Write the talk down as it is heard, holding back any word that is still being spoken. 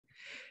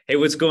Hey,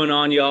 what's going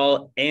on,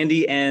 y'all?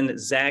 Andy and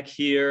Zack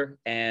here,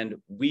 and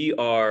we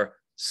are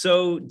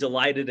so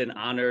delighted and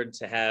honored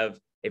to have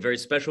a very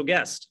special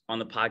guest on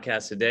the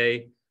podcast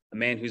today, a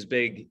man who's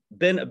been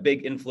a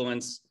big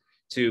influence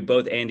to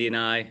both Andy and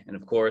I. And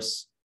of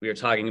course, we are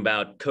talking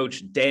about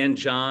Coach Dan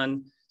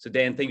John. So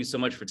Dan, thank you so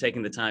much for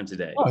taking the time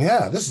today. Oh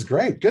yeah, this is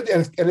great. Good.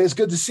 And it's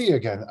good to see you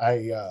again.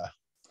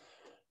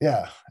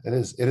 Yeah, it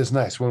is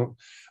nice. When,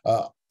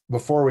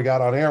 before we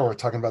got on air, we were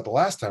talking about the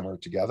last time we were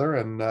together,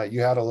 and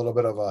you had a little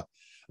bit of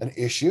an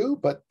issue,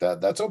 but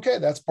that's okay.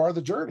 That's part of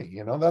the journey.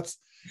 You know, that's,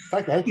 in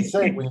fact, I hate to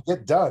say it, when you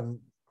get done,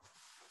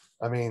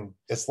 I mean,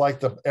 it's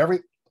like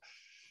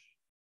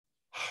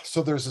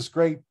so there's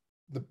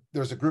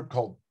there's a group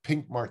called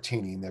Pink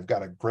Martini, and they've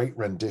got a great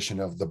rendition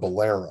of the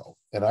Bolero.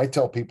 And I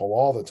tell people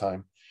all the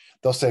time,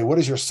 they'll say, what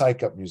is your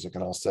psych up music?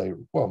 And I'll say,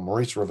 well,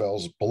 Maurice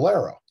Ravel's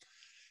Bolero.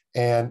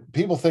 And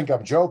people think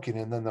I'm joking,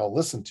 and then they'll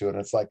listen to it. And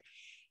it's like,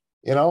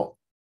 you know,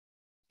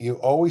 you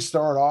always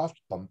start off,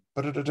 bum,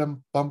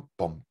 ba-da-da-dum, bum,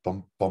 bum,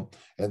 bum, bum.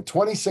 And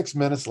 26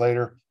 minutes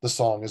later, the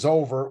song is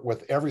over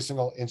with every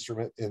single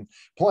instrument in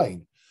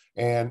playing.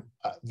 And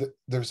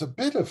there's a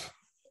bit of,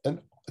 and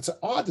it's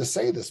odd to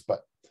say this,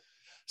 but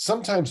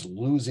sometimes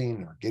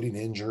losing or getting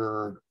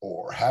injured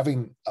or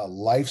having a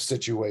life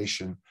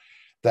situation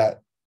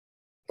that,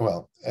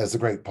 well, as the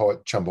great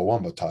poet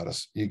Chumbawamba taught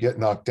us, you get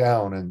knocked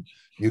down and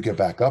you get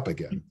back up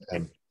again.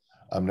 And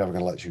I'm never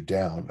going to let you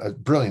down. A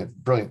brilliant,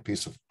 brilliant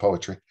piece of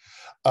poetry.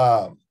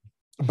 But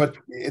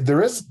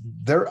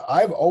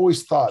I've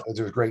always thought that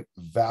there's great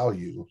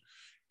value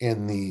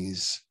in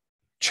these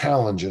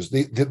challenges,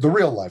 the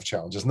real life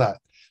challenges, not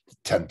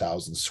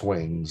 10,000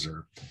 swings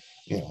or,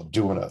 you know,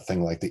 doing a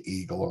thing like the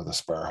eagle or the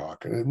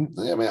sparrowhawk. I mean,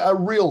 a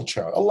real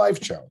challenge, a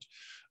life challenge.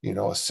 You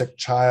know, a sick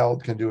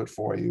child can do it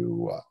for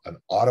you, an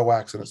auto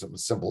accident, something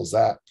as simple as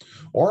that,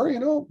 or, you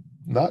know,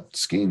 not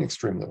skiing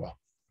extremely well.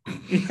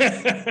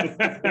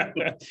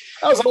 That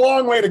was a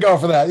long way to go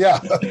for that. Yeah.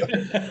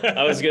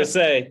 I was going to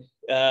say,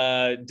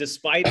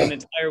 despite an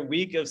entire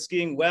week of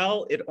skiing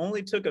well, it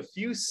only took a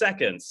few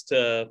seconds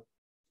to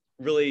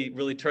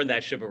really turn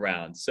that ship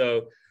around.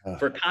 So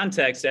for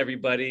context,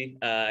 everybody,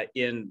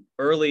 in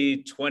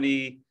early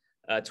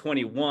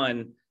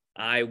 2021,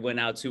 I went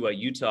out to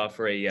Utah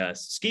for a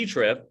ski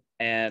trip.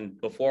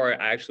 And before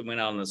I actually went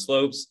out on the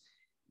slopes,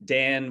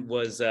 Dan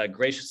was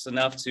gracious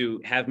enough to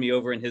have me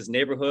over in his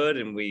neighborhood,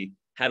 and we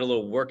had a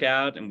little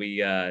workout, and we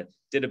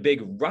did a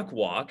big ruck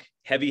walk,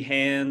 heavy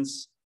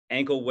hands,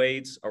 ankle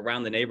weights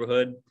around the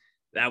neighborhood.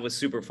 That was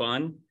super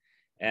fun.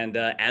 And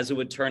as it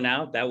would turn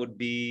out, that would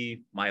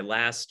be my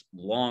last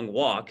long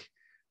walk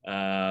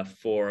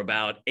for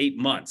about 8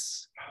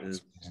 months.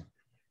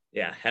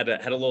 Yeah, had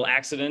a little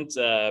accident,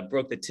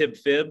 broke the tib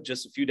fib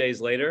just a few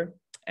days later.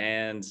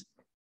 And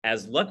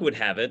as luck would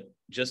have it,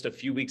 just a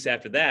few weeks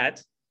after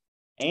that,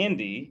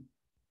 Andy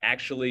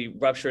actually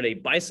ruptured a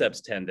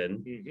biceps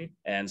tendon. Mm-hmm.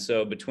 And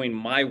so between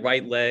my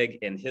right leg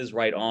and his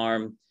right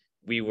arm,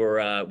 we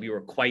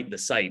were quite the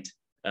sight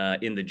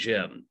in the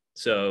gym.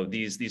 So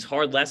these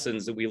hard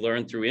lessons that we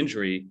learned through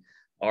injury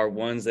are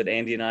ones that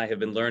Andy and I have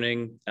been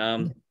learning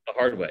the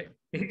hard way.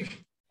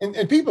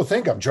 And people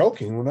think I'm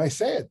joking when I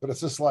say it, but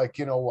it's just like,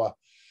 you know,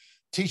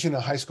 teaching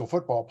a high school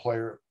football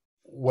player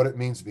what it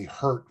means to be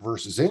hurt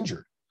versus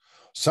injured.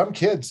 Some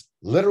kids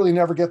literally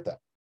never get that.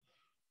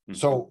 Mm-hmm.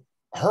 So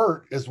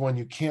hurt is when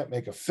you can't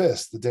make a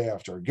fist the day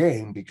after a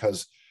game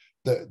because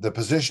the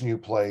position you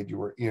played, you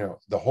were, you know,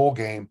 the whole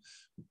game,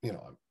 you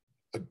know,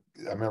 I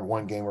remember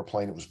one game we're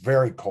playing, it was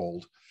very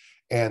cold.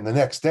 And the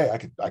next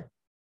day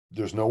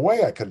there's no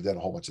way I could have done a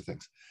whole bunch of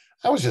things.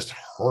 I was just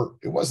hurt.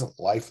 It wasn't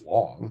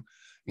lifelong.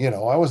 You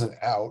know, I wasn't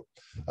out.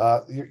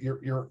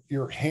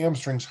 Your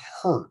hamstrings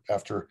hurt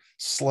after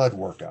sled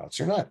workouts.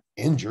 You're not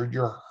injured,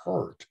 you're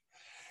hurt.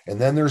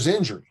 And then there's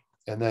injury.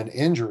 And then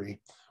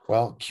injury,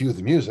 well, cue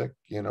the music,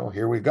 you know,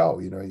 here we go.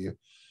 You know, you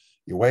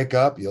wake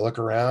up, you look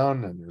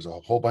around, and there's a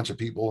whole bunch of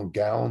people in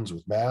gowns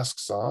with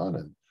masks on,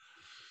 and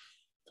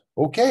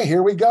okay,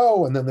 here we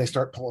go. And then they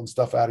start pulling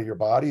stuff out of your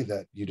body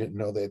that you didn't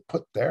know they had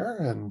put there.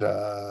 And,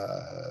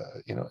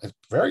 you know, it's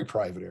very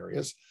private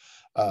areas.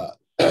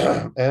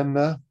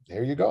 And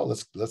here you go.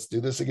 Let's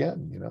do this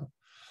again. You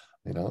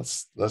know,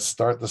 let's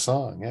start the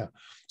song. Yeah.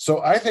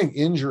 So I think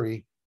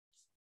injury,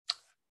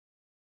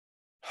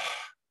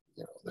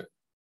 you know,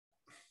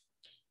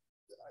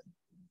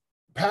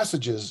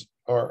 passages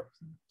are,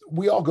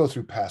 we all go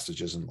through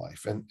passages in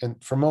life.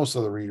 And for most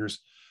of the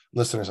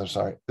listeners, I'm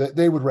sorry,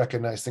 they would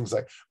recognize things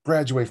like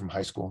graduate from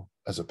high school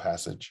as a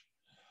passage.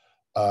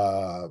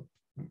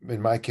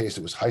 In my case,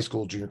 it was high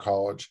school, junior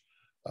college,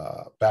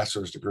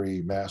 bachelor's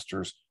degree,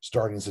 master's,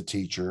 starting as a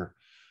teacher,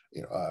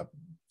 you know,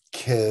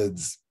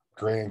 kids,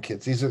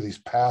 grandkids. These are these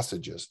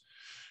passages.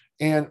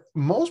 And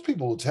most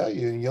people will tell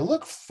you, you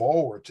look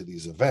forward to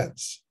these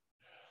events,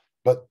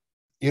 but,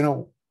 you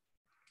know,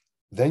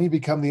 then you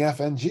become the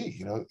FNG,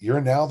 you know,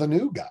 you're now the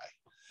new guy.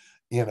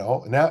 You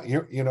know, now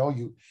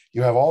you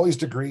have all these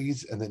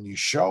degrees, and then you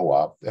show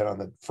up, and on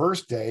the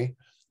first day,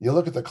 you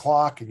look at the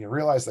clock and you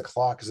realize the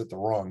clock is at the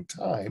wrong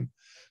time,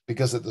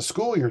 because at the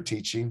school you're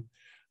teaching,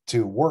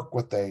 to work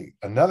with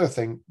another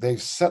thing,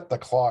 they've set the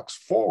clocks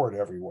forward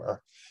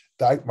everywhere.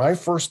 My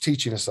first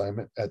teaching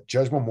assignment at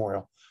Judge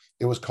Memorial,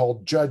 it was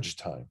called Judge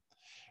Time.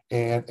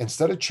 And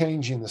instead of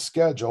changing the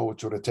schedule,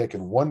 which would have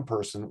taken one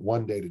person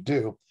one day to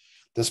do,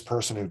 this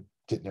person who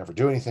didn't ever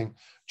do anything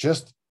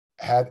just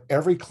had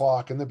every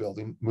clock in the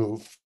building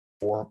move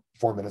 4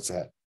 minutes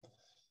ahead.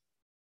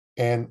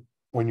 And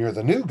when you're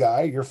the new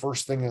guy, your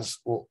first thing is,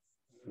 well,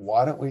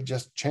 why don't we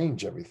just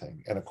change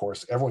everything? And of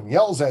course, everyone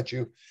yells at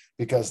you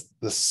because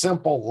the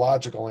simple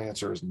logical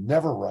answer is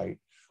never right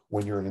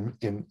when you're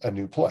in a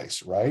new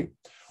place, right?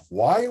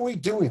 Why are we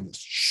doing this?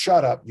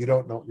 Shut up. You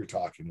don't know what you're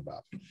talking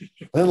about.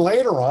 And then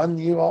later on,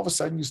 all of a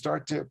sudden you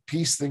start to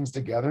piece things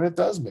together and it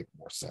does make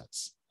more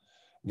sense,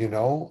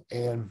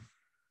 And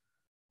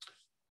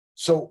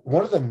so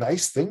one of the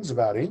nice things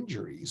about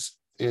injuries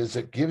is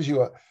it gives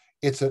you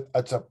it's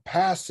a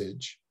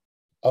passage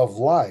of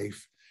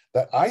life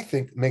that I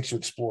think makes you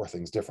explore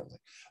things differently.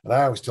 And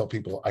I always tell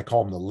people, I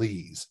call them the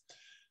Lees.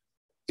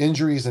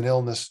 Injuries and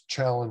illness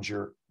challenge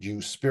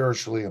you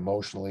spiritually,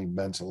 emotionally,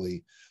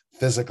 mentally,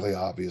 physically,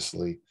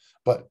 obviously,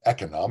 but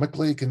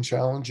economically can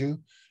challenge you.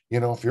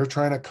 If you're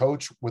trying to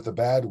coach with a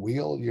bad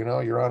wheel,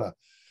 you're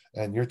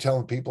and you're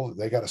telling people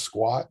they got to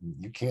squat and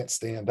you can't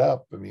stand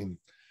up. I mean,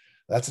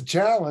 that's a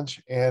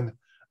challenge. And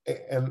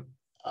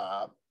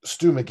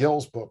Stu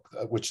McGill's book,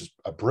 which is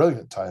a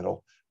brilliant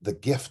title, The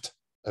Gift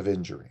of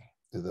Injury,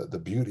 the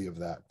beauty of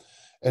that.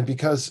 And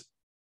because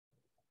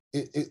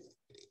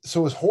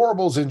so as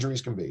horrible as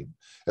injuries can be,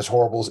 as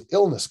horrible as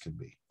illness can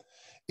be,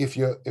 if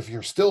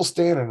you're still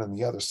standing on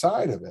the other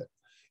side of it,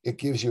 it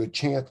gives you a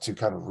chance to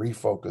kind of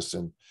refocus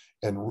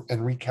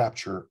and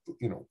recapture,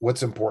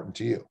 what's important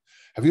to you.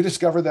 Have you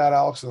discovered that,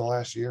 Alex, in the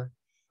last year?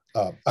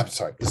 I'm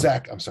sorry,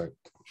 Zach. I'm sorry,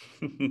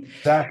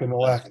 Zack, in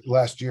the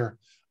last year.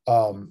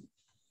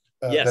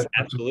 Yes,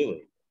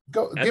 absolutely.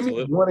 Give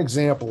me one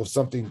example of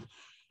something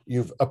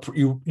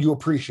you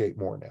appreciate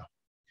more now.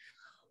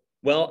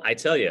 Well, I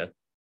tell you,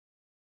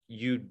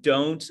 you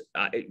don't.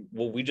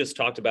 We just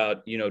talked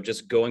about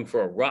just going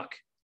for a ruck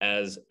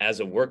as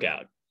a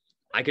workout.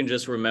 I can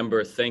just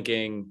remember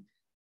thinking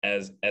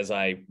as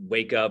I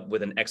wake up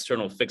with an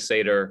external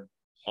fixator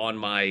on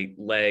my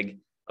leg,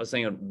 I was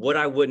thinking what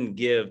I wouldn't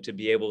give to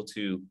be able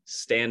to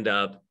stand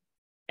up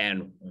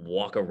and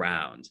walk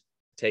around,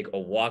 take a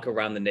walk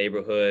around the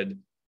neighborhood,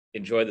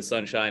 enjoy the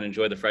sunshine,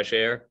 enjoy the fresh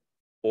air,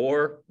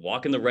 or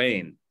walk in the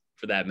rain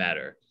for that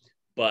matter.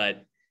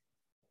 But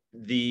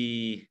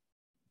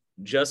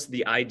just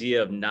the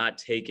idea of not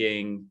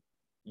taking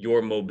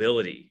your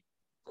mobility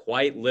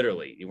quite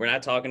literally. We're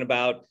not talking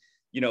about,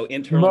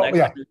 internal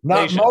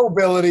not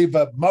mobility,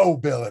 but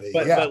mobility.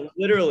 But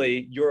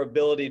literally your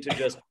ability to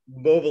just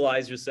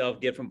mobilize yourself,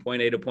 get from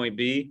point A to point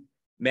B.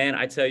 Man,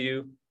 I tell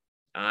you,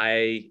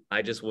 I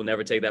just will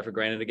never take that for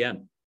granted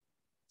again.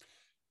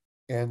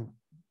 And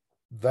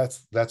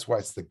that's why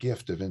it's the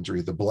gift of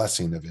injury, the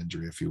blessing of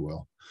injury, if you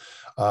will.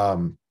 I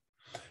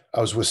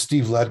was with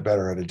Steve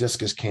Ledbetter at a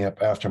discus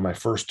camp after my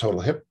first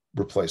total hip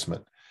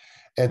replacement.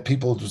 And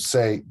people would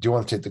say, do you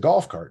want to take the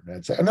golf cart? And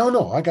I'd say,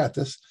 no, I got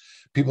this.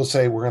 People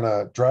say, we're going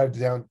to drive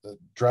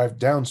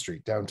down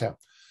street, downtown.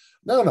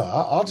 No,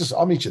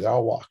 I'll meet you there.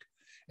 I'll walk.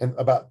 And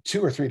about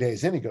 2 or 3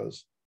 days in, he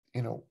goes,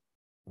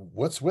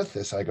 what's with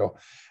this? I go,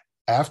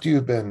 after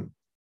you've been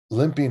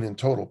limping in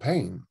total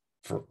pain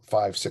for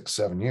 5, 6,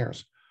 7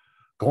 years,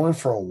 going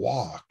for a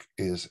walk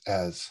is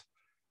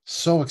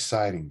so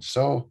exciting.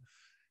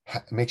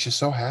 Makes you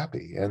so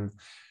happy. And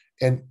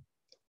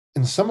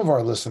some of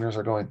our listeners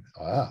are going,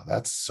 wow,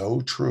 that's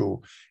so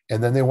true.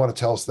 And then they want to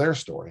tell us their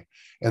story.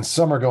 And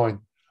some are going,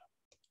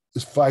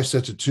 it's 5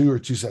 sets of 2 or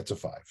 2 sets of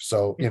 5.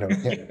 So,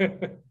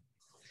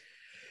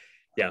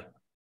 Yeah,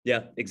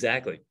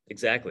 exactly.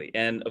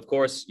 And of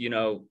course,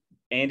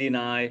 Andy and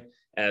I,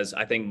 as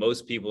I think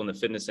most people in the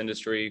fitness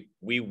industry,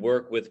 we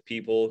work with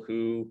people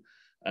who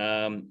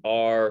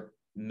are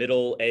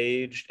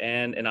middle-aged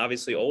and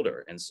obviously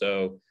older. And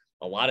so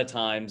a lot of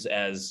times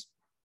as,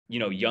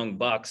 young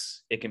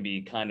bucks, it can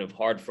be kind of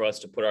hard for us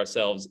to put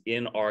ourselves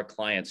in our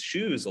clients'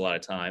 shoes a lot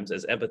of times,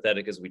 as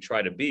empathetic as we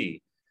try to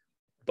be.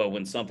 But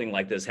when something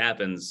like this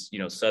happens,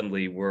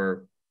 suddenly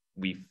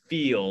we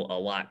feel a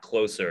lot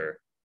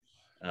closer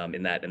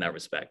in that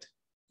respect.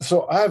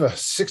 So I have a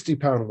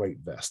 60-pound weight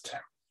vest,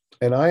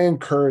 and I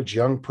encourage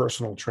young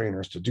personal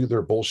trainers to do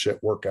their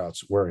bullshit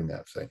workouts wearing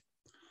that thing.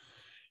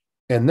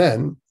 And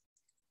then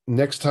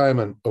next time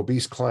an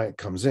obese client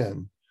comes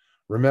in,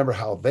 remember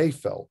how they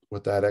felt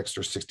with that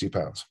extra 60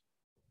 pounds.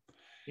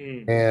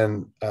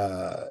 And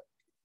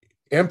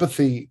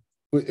empathy,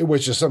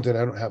 which is something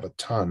I don't have a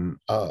ton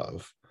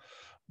of,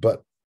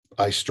 but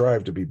I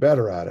strive to be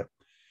better at it.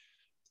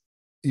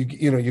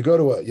 You go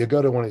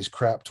to one of these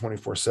crap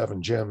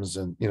 24/7 gyms,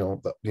 and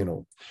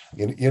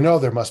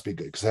there must be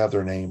good because they have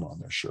their name on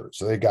their shirt,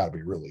 so they got to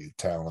be really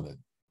talented.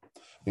 I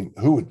mean,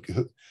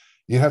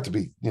 you have to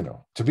be,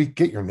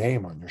 get your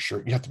name on your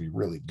shirt, you have to be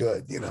really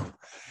good,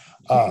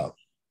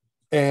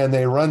 and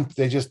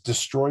they just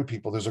destroy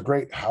people. There's a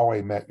great How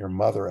I Met Your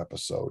Mother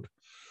episode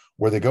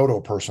where they go to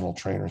a personal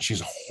trainer and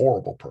she's a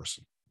horrible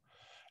person.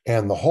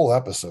 And the whole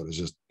episode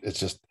is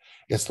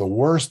it's the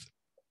worst.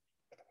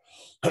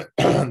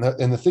 And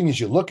the thing is,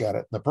 you look at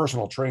it, the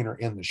personal trainer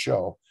in the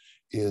show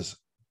is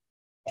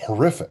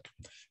horrific.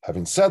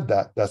 Having said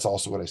that, that's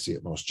also what I see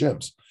at most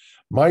gyms.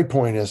 My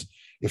point is,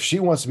 if she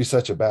wants to be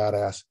such a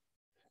badass,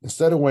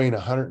 instead of weighing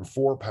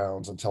 104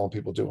 pounds and telling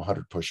people do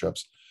 100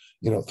 push-ups,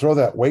 throw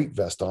that weight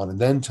vest on and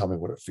then tell me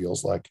what it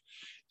feels like.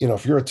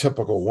 If you're a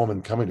typical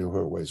woman coming to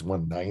who weighs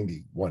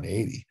 190,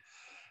 180,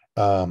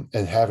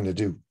 and having to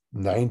do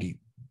 90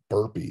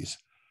 burpees,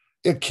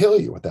 it'd kill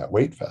you with that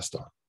weight vest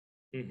on.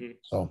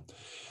 Mm-hmm.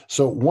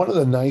 So one of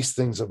the nice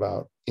things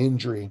about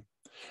injury,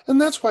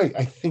 and that's why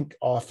I think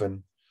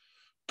often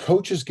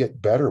coaches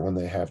get better when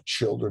they have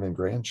children and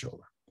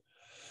grandchildren,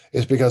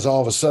 is because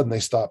all of a sudden they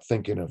stop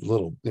thinking of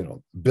little,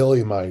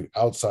 Billy, my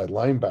outside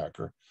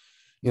linebacker,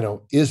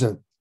 isn't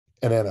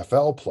an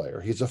NFL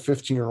player. He's a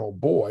 15-year-old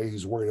boy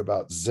who's worried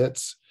about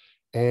zits.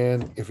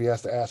 And if he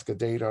has to ask a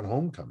date on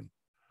homecoming,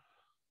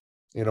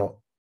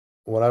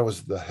 when I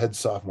was the head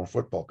sophomore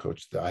football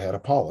coach, I had a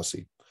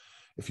policy.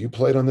 If you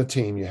played on the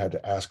team, you had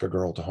to ask a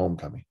girl to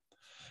homecoming.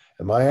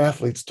 And my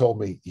athletes told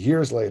me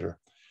years later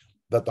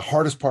that the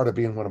hardest part of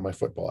being one of my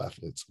football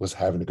athletes was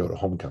having to go to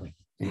homecoming.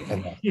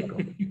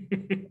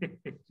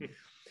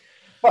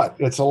 But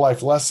it's a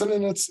life lesson,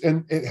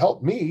 and it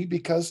helped me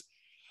because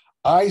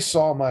I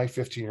saw my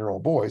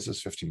 15-year-old boys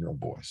as 15-year-old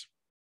boys,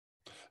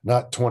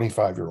 not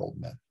 25-year-old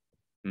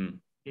men.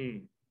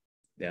 Mm.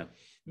 Yeah.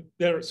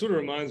 That sort of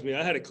reminds me,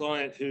 I had a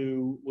client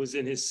who was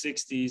in his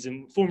 60s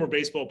and former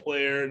baseball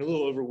player and a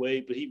little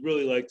overweight, but he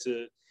really liked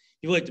to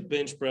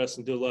bench press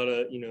and do a lot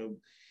of,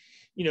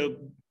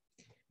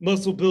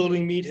 muscle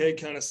building,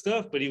 meathead kind of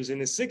stuff, but he was in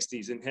his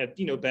 60s and had,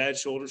 bad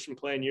shoulders from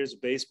playing years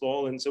of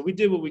baseball. And so we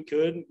did what we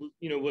could,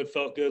 what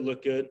felt good,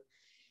 looked good.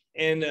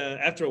 And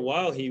after a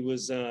while, he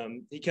was,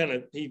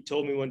 he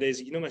told me one day,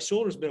 he's like, my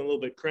shoulder's been a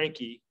little bit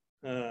cranky.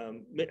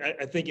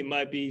 I think it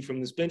might be from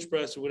this bench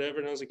press or whatever.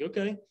 And I was like,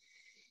 okay.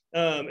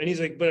 And he's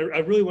like, but I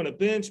really want to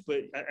bench,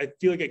 but I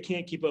feel like I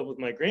can't keep up with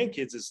my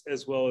grandkids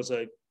as well as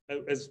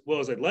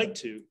I'd like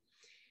to.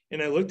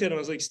 And I looked at him, I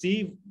was like,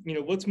 Steve,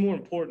 what's more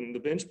important, the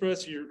bench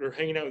press or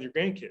hanging out with your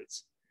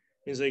grandkids?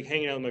 He's like,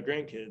 hanging out with my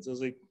grandkids. I was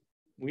like,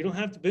 we don't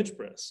have to bench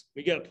press.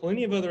 We got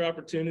plenty of other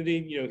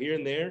opportunity, here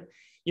and there.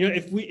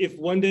 If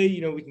one day,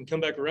 we can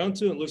come back around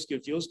to it and looks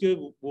good, feels good,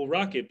 we'll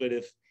rock it. But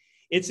if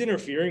it's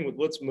interfering with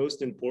what's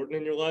most important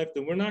in your life,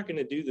 then we're not going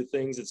to do the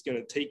things that's going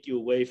to take you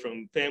away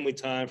from family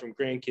time, from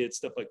grandkids,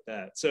 stuff like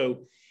that.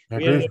 So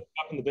we ended up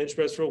dropping the bench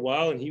press for a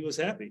while, and he was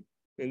happy.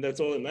 And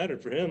that's all that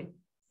mattered for him.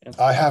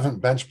 I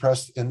haven't bench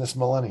pressed in this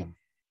millennium.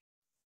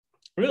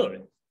 Really?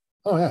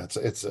 Oh yeah,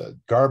 it's a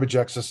garbage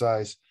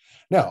exercise.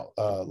 Now,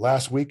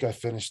 last week I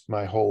finished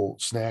my whole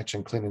snatch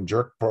and clean and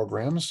jerk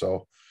program,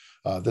 so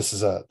this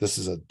is a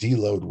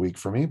deload week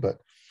for me. But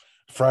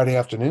Friday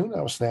afternoon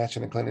I was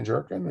snatching and clean and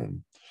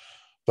jerking,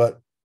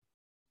 but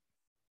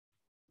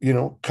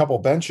couple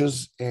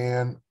benches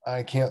and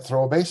I can't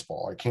throw a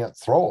baseball, I can't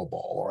throw a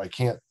ball, or I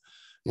can't.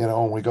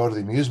 When we go to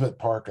the amusement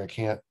park, I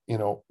can't,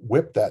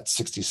 whip that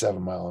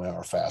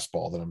 67-mile-an-hour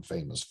fastball that I'm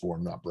famous for.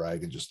 I'm not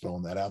bragging, just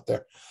throwing that out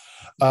there.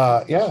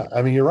 Yeah,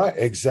 I mean, you're right,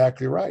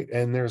 exactly right.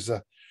 And there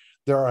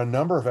are a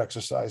number of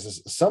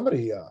exercises.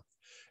 Somebody,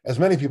 as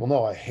many people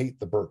know, I hate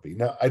the burpee.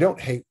 Now, I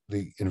don't hate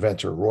the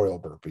inventor, Royal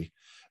Burpee.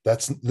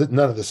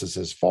 None of this is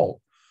his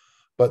fault.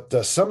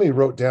 But somebody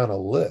wrote down a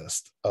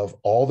list of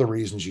all the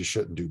reasons you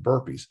shouldn't do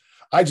burpees.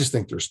 I just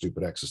think they're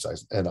stupid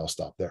exercise, and I'll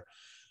stop there.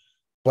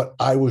 But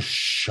I was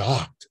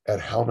shocked at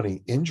how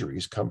many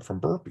injuries come from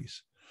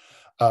burpees.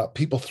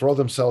 People throw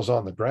themselves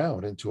on the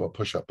ground into a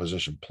push-up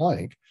position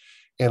plank,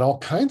 and all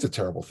kinds of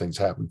terrible things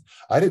happen.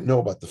 I didn't know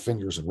about the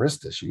fingers and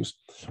wrist issues,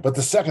 but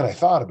the second I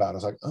thought about it, I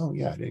was like, oh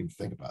yeah, I didn't even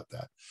think about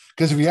that.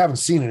 Because if you haven't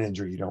seen an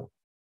injury, you don't,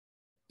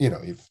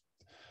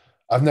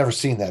 I've never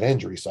seen that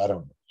injury,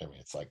 so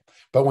it's like,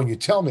 but when you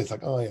tell me, it's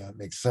like, oh yeah, it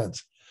makes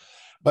sense.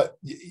 But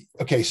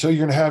okay, so you're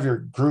going to have your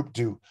group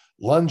do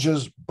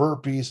lunges,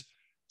 burpees,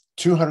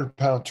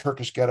 200-pound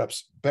Turkish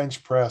get-ups,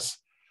 bench press,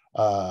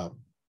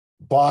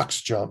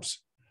 box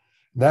jumps.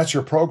 And that's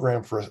your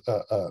program for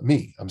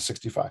me. I'm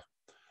 65.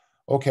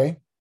 Okay.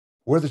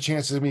 What are the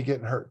chances of me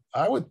getting hurt?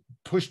 I would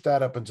push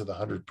that up into the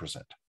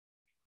 100%.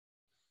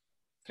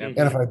 And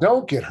if I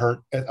don't get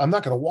hurt, I'm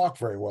not going to walk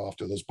very well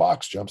after those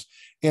box jumps.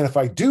 And if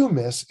I do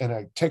miss and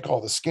I take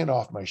all the skin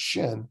off my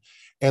shin,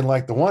 and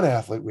like the one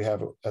athlete we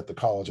have at the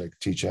college I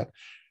teach at,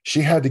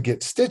 she had to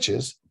get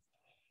stitches,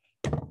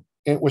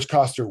 which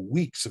cost her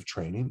weeks of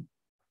training.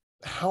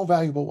 How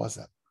valuable was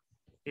that?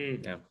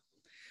 Yeah.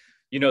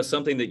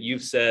 Something that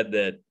you've said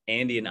that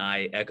Andy and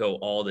I echo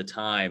all the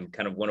time,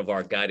 kind of one of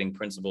our guiding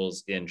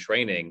principles in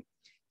training,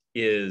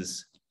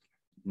 is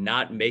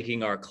not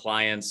making our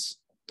clients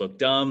look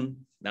dumb,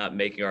 not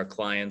making our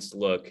clients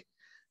look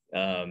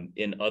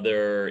in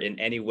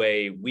any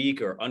way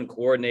weak or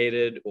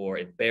uncoordinated or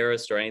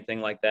embarrassed or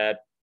anything like that.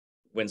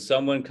 When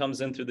someone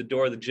comes in through the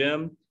door of the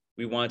gym,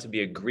 we want it to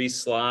be a grease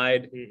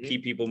slide,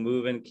 keep people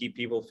moving, keep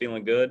people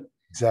feeling good.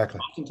 Exactly.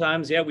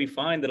 Oftentimes, we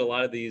find that a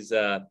lot of these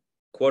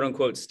quote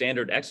unquote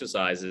standard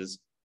exercises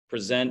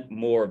present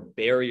more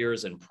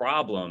barriers and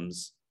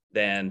problems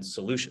than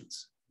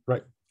solutions.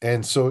 Right.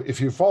 And so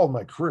if you follow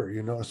my career,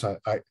 you notice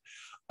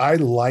I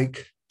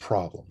like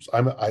problems.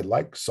 I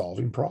like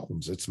solving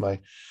problems.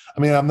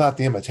 I'm not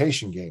the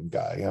imitation game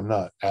guy. I'm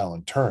not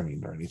Alan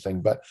Turing or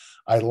anything, but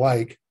I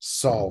like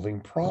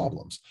solving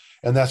problems.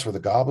 And that's where the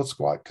goblet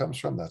squat comes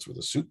from. That's where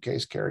the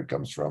suitcase carry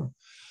comes from.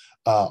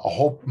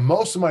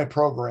 Most of my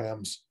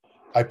programs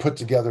I put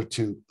together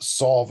to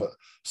solve a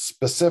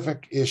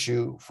specific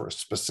issue for a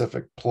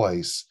specific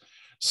place,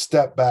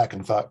 step back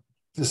and thought,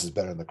 this is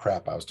better than the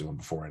crap I was doing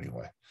before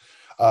anyway.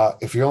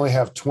 If you only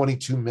have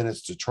 22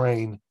 minutes to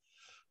train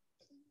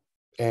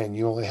and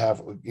you only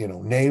have,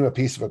 name a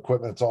piece of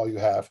equipment, it's all you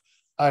have,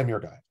 I'm your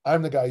guy.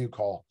 I'm the guy you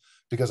call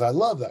because I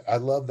love that. I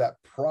love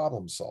that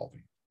problem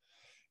solving.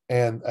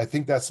 And I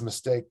think that's a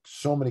mistake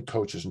so many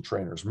coaches and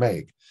trainers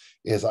make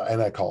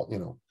and I call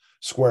it,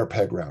 square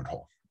peg, round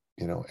hole,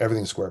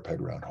 everything square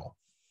peg, round hole.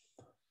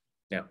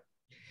 Yeah.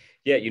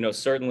 Yeah.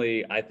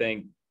 Certainly I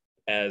think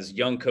as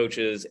young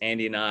coaches,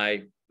 Andy and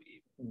I,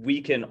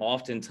 we can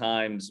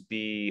oftentimes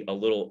be a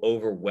little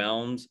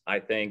overwhelmed, I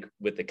think,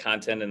 with the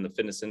content in the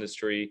fitness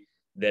industry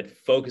that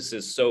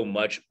focuses so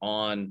much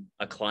on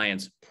a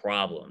client's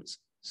problems,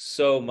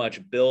 so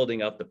much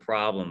building up the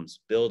problems,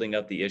 building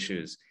up the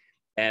issues.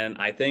 And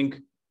I think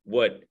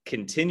what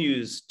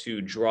continues to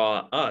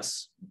draw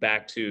us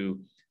back to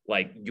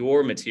like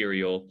your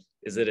material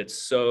is that it's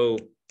so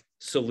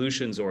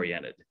solutions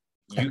oriented.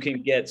 You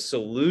can get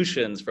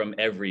solutions from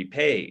every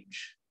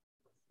page,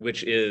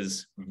 which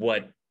is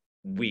what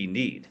we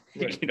need,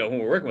 right, when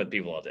we're working with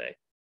people all day.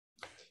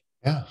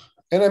 Yeah.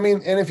 And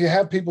and if you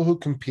have people who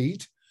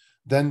compete,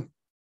 then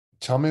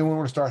tell me when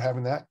we're start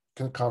having that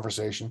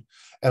conversation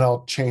and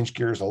I'll change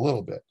gears a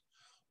little bit,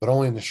 but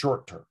only in the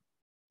short term.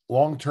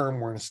 Long term,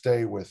 we're going to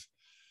stay with,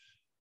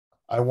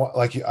 I want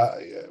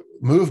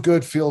move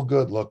good, feel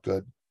good, look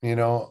good.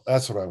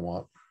 That's what I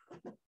want.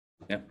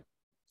 Yeah,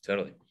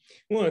 totally.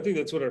 Well, I think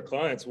that's what our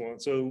clients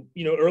want. So,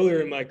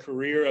 earlier in my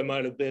career, I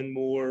might've been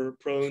more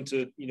prone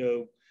to,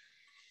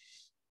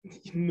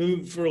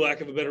 move, for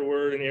lack of a better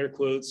word, in air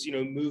quotes,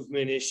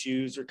 movement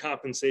issues or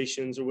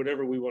compensations or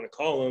whatever we want to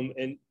call them.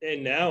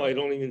 And now I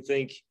don't even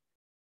think,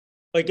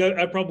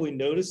 I probably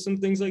noticed some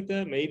things like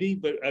that maybe,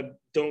 but I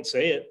don't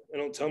say it. I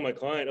don't tell my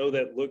client, oh,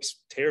 that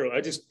looks terrible.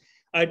 I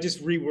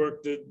just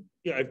rework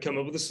I've come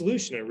up with a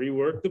solution. I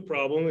rework the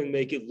problem and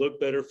make it look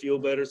better, feel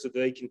better so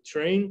they can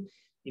train,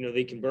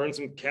 they can burn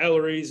some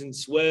calories and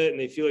sweat and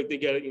they feel like they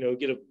got to,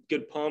 get a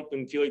good pump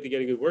and feel like they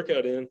got a good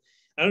workout in.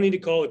 I don't need to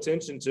call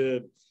attention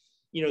to,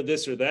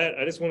 this or that.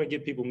 I just want to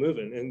get people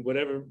moving, and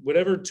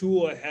whatever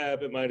tool I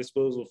have at my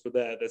disposal for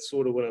that, that's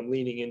sort of what I'm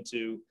leaning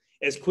into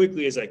as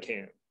quickly as I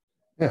can.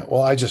 Yeah.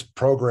 Well, I just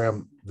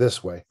program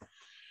this way: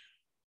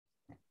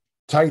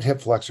 tight hip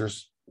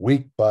flexors,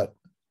 weak butt,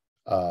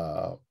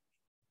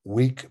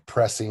 weak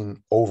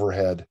pressing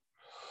overhead.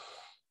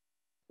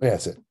 Yeah,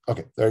 that's it.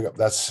 Okay, there you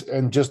go.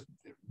 And just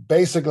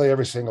basically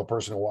every single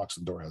person who walks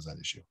in the door has that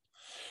issue.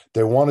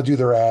 They want to do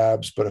their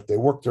abs, but if they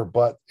work their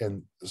butt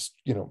and,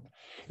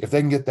 if they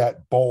can get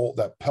that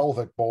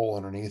pelvic bowl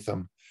underneath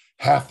them,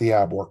 half the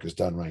ab work is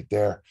done right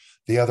there.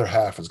 The other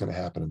half is going to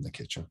happen in the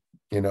kitchen,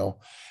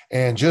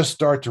 and just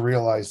start to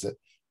realize that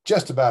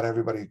just about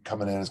everybody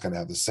coming in is going to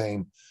have the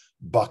same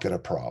bucket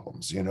of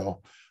problems.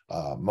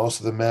 Most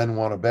of the men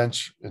want to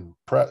bench and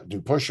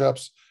do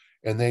push-ups,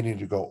 and they need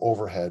to go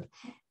overhead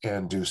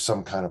and do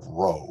some kind of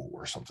row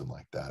or something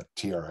like that,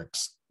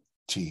 TRX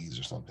tees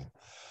or something.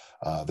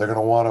 They're going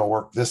to want to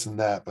work this and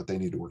that, but they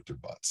need to work their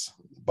butts.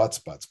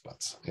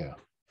 Yeah.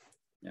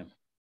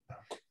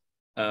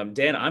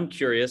 Dan, I'm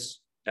curious.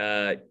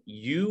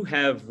 You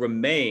have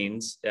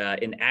remained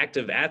an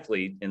active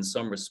athlete in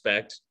some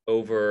respect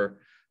over.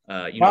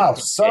 Wow,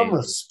 some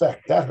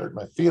respect. That hurt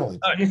my feelings.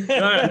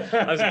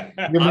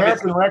 The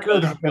American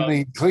record in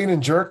the clean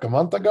and jerk a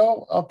month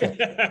ago. Okay.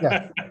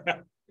 Yeah.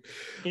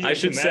 I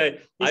should say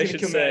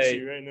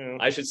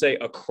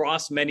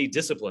across many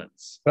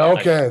disciplines.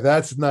 Okay,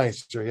 that's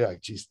nice. Sure, yeah.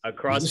 Geez,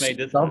 across many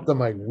disciplines. Stumped on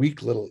my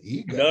weak little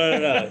ego.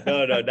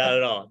 No, not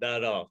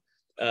at all.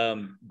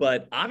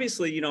 But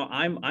obviously,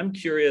 I'm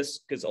curious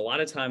because a lot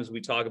of times we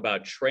talk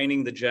about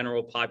training the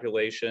general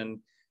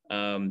population,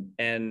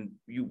 and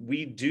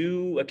we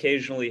do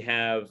occasionally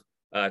have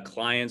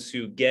clients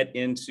who get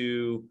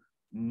into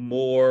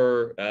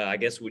more, I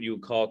guess what you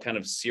would call kind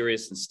of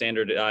serious and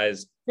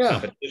standardized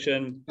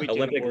competition,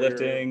 Olympic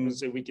lifting,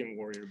 weekend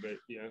warrior,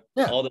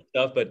 but all this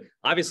stuff. But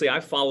obviously I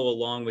follow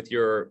along with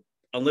your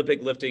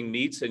Olympic lifting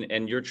meets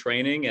and your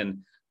training. And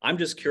I'm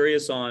just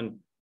curious on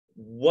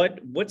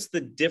what's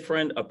the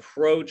different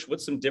approach,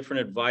 what's some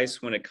different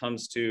advice when it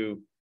comes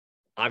to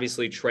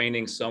obviously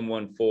training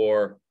someone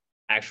for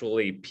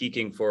actually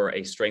peaking for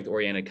a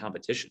strength-oriented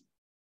competition?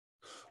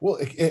 Well,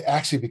 it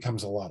actually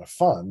becomes a lot of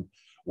fun.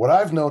 What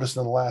I've noticed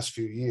in the last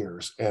few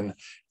years, and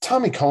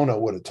Tommy Kono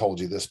would have told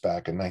you this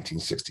back in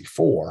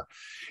 1964,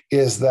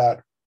 is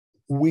that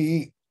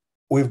we've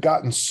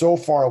gotten so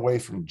far away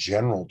from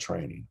general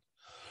training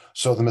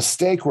So the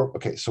mistake were,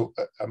 okay, so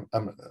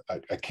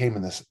I came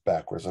in this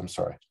backwards. I'm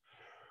sorry.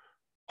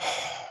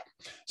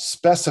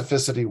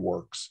 Specificity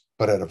works,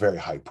 but at a very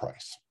high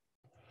price.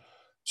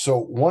 So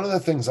one of the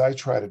things I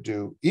try to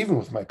do, even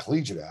with my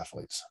collegiate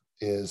athletes,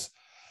 is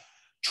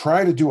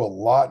try to do a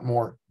lot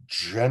more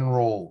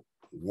general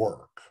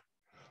work,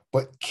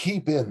 but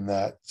keep in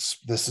that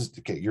this is,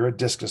 okay, you're a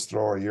discus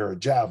thrower, you're a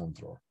javelin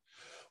thrower.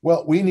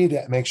 Well, we need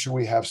to make sure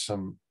we have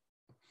some,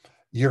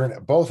 you're going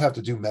to both have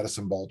to do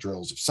medicine ball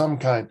drills of some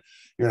kind.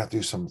 You're going to have to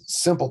do some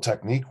simple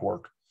technique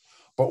work,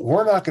 but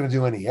we're not going to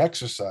do any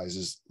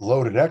exercises,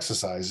 loaded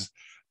exercises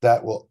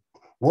that will,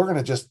 we're going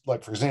to just,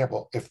 like, for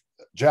example, if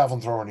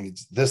javelin thrower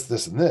needs this,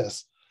 this, and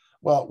this,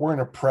 well, we're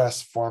going to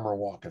press, farmer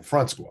walk, and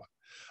front squat.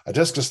 A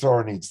discus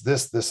thrower needs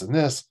this, this, and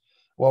this.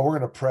 Well, we're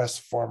going to press,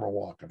 farmer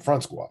walk, and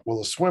front squat.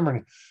 Well, a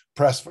swimmer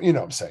press, you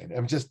know what I'm saying?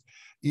 I'm just,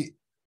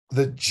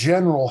 the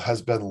general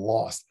has been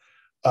lost.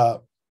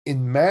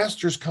 In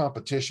masters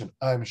competition,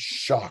 I'm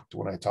shocked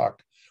when I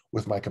talk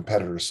with my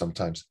competitors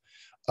sometimes.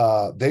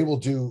 They will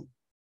do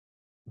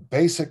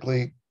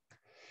basically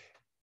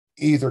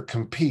either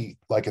compete,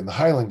 like in the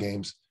Highland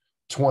Games,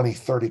 20,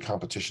 30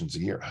 competitions a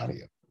year. How do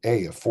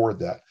you, afford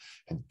that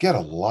and get a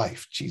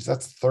life? Geez,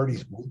 that's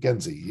 30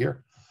 weekends a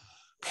year.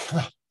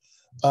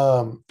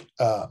 A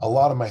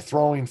lot of my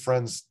throwing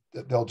friends,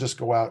 they'll just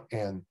go out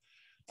and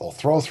they'll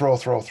throw.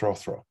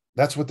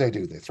 That's what they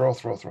do. They throw.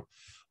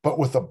 But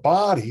with a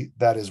body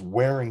that is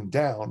wearing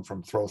down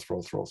from throw,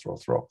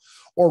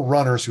 or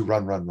runners who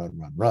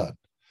run.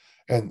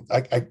 And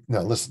I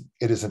now listen,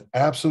 it is an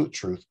absolute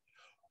truth.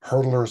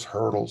 Hurdlers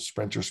hurdle,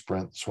 sprinters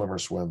sprint,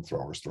 swimmers swim,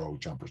 throwers throw,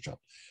 jumpers jump.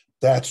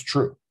 That's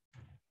true.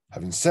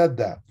 Having said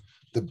that,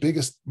 the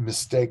biggest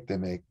mistake they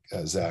make,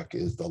 Zach,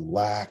 is the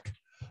lack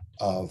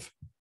of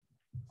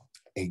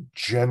a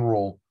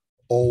general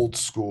old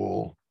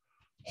school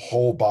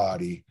whole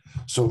body.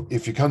 So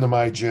if you come to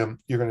my gym,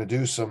 you're going to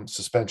do some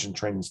suspension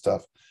training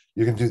stuff.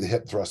 You're going to do the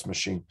hip thrust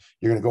machine.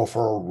 You're going to go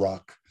for a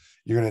ruck.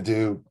 You're going to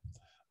do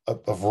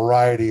a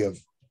variety of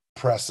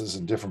presses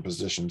in different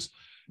positions.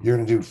 You're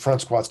going to do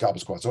front squats,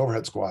 goblet squats,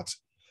 overhead squats.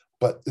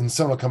 But then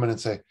someone will come in and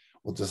say,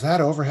 well, does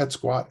that overhead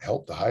squat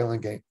help the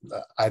Highland game?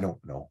 I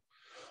don't know.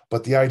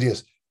 But the idea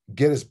is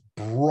get as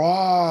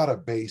broad a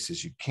base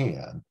as you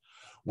can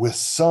with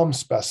some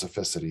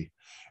specificity.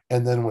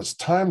 And then when it's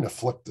time to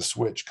flip the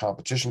switch,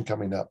 competition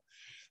coming up,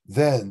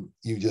 then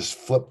you just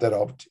flip that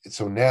up.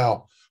 So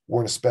now we're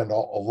going to spend a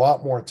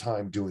lot more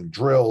time doing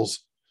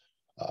drills,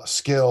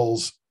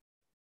 skills,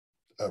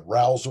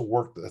 arousal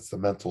work. That's the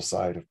mental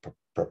side of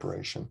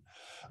preparation,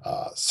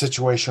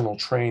 situational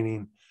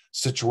training,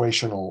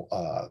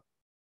 situational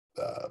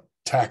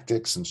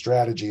tactics and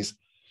strategies,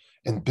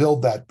 and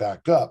build that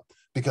back up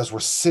because we're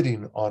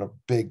sitting on a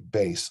big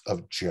base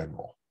of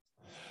general.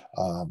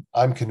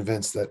 I'm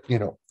convinced that,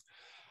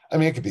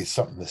 it could be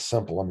something this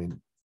simple. I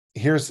mean,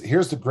 here's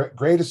the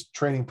greatest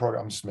training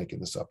program. I'm just making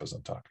this up as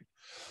I'm talking.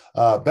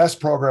 Best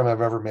program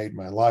I've ever made in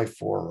my life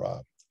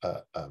for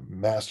a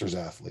master's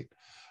athlete.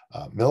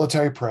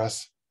 Military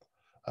press,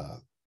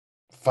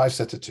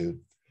 5 attitude,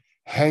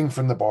 hang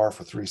from the bar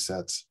for 3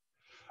 sets,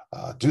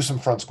 do some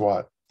front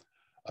squat,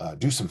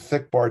 do some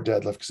thick bar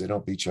deadlift because they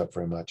don't beat you up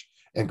very much,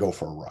 and go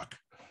for a ruck.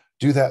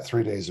 Do that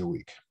 3 days a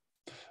week.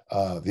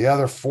 The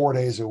other 4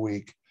 days a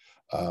week,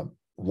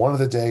 one of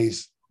the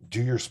days,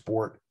 do your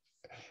sport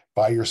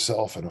by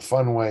yourself in a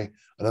fun way.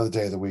 Another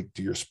day of the week,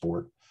 do your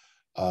sport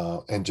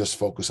and just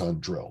focus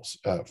on drills.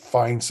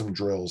 Find some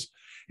drills.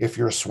 If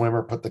you're a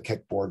swimmer, put the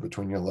kickboard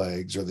between your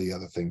legs or the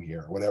other thing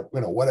here,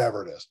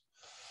 whatever it is.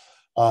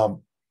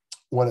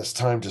 When it's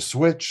time to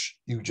switch,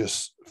 you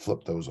just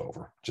flip those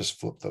over. Just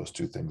flip those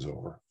 2 things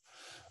over.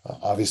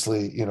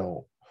 Obviously, as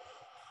an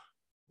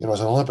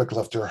Olympic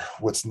lifter,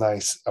 what's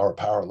nice, or a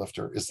power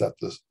lifter, is that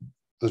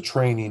the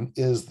training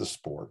is the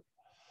sport.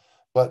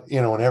 But,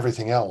 in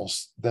everything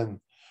else,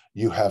 then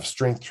you have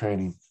strength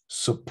training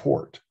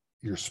support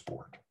your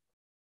sport.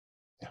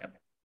 Yeah.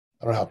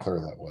 I don't know how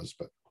clear that was,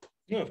 but.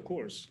 No, of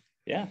course.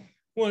 Yeah.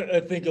 Well, I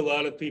think a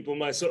lot of people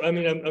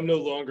I'm no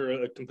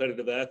longer a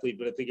competitive athlete,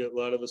 but I think a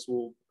lot of us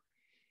will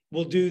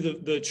do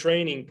the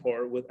training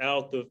part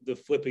without the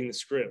flipping the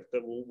script,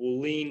 that will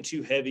lean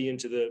too heavy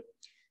into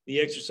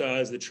the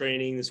exercise, the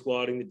training, the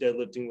squatting, the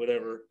deadlifting,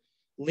 whatever,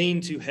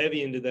 lean too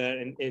heavy into that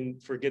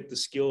and forget the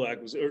skill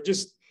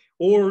acquisition,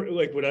 or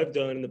like what I've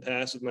done in the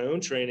past with my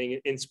own training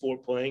in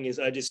sport playing is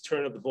I just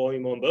turn up the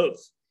volume on both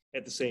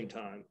at the same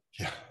time.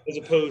 Yeah. As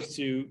opposed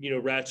to,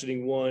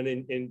 ratcheting one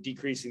and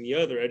decreasing the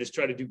other. I just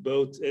try to do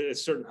both at a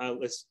certain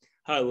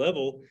high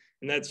level.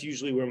 And that's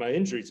usually where my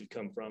injuries have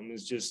come from,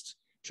 is just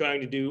trying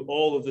to do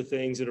all of the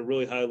things at a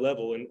really high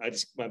level. And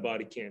my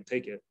body can't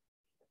take it.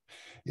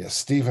 Yeah.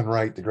 Stephen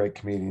Wright, the great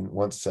comedian,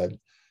 once said,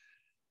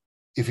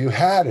 if you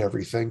had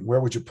everything, where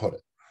would you put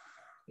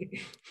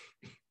it?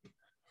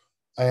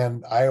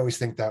 And I always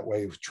think that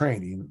way with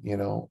training.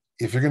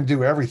 If you're going to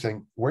do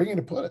everything, where are you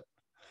going to put it?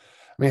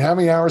 I mean, how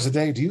many hours a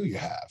day do you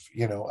have,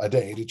 a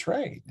day to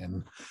train?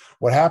 And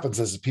what happens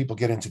is people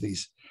get into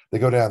they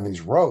go down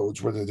these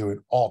roads where they're doing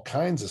all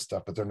kinds of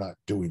stuff, but they're not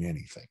doing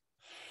anything.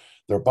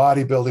 They're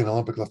bodybuilding,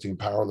 Olympic lifting,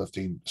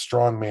 powerlifting,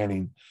 strong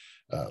manning,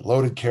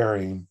 loaded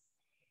carrying,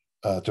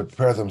 to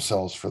prepare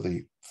themselves for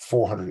the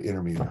 400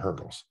 intermediate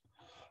hurdles.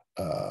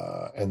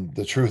 And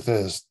the truth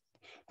is,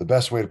 the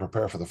best way to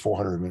prepare for the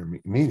 400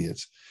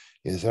 intermediates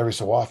is every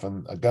so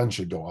often a gun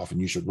should go off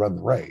and you should run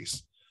the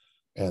race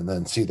and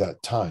then see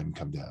that time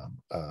come down.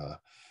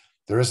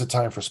 There is a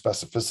time for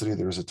specificity.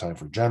 There is a time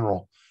for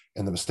general.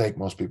 And the mistake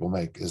most people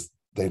make is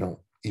they don't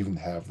even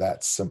have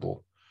that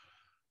simple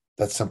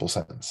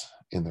sentence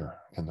in their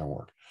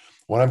work.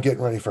 When I'm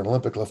getting ready for an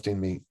Olympic lifting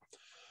meet,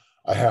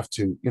 I have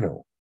to,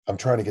 I'm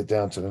trying to get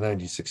down to the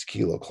 96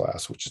 kilo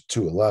class, which is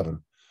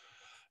 211.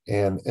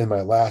 And in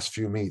my last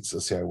few meets,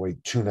 let's say I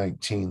weighed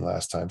 219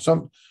 last time.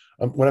 So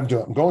I'm going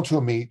to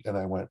a meet, and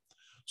I went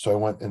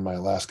in my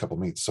last couple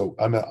of meets. So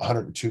I'm a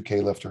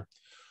 102K lifter.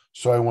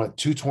 So I went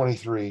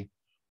 223,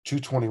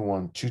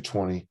 221,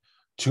 220,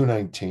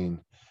 219.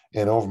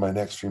 And over my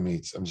next few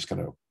meets, I'm just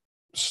going to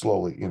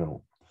slowly,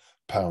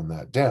 pound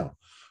that down.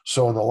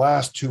 So in the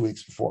last 2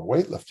 weeks before a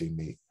weightlifting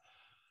meet,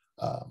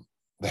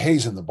 the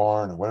hay's in the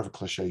barn, or whatever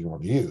cliche you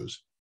want to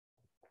use.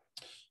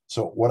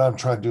 So what I'm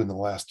trying to do in the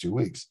last 2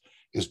 weeks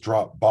is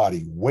drop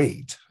body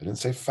weight. I didn't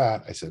say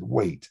fat, I said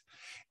weight,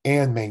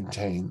 and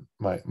maintain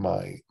my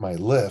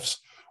lifts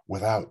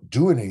without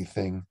doing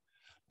anything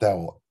that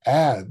will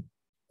add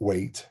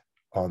weight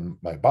on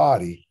my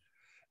body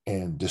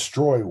and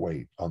destroy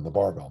weight on the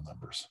barbell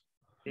numbers.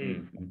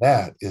 Mm-hmm.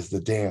 That is the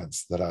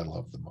dance that I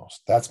love the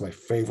most. That's my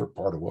favorite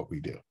part of what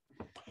we do.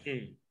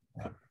 Mm.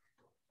 Yeah.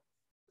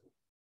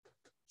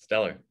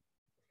 Stellar.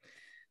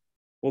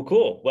 Well,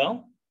 cool.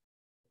 Well,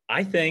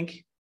 I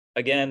think,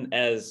 again,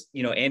 as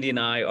Andy and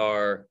I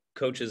are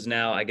coaches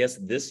now, I guess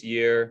this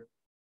year,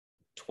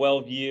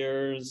 12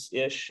 years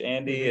ish,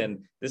 Andy, mm-hmm.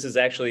 and this is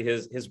actually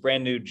his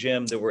brand new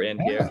gym that we're in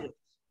here.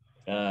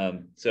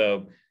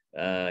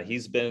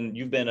 You've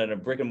been in a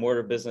brick and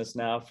mortar business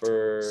now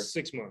for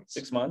 6 months.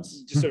 6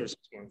 months, just over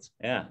 6 months.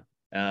 Yeah,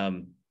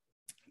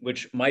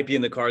 which might be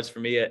in the cards for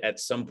me at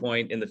some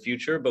point in the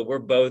future. But we're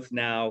both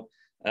now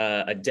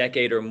a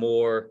decade or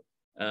more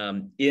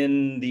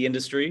in the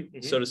industry,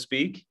 mm-hmm. so to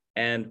speak.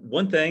 And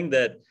one thing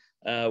that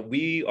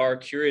we are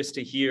curious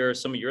to hear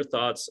some of your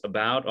thoughts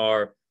about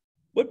are,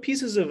 what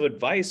pieces of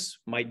advice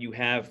might you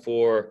have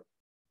for,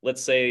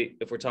 let's say,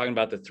 if we're talking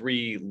about the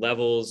 3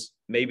 levels,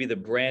 maybe the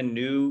brand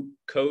new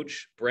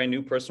coach, brand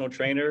new personal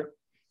trainer,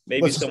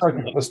 maybe let's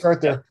start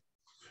there,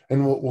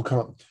 and we'll come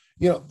up.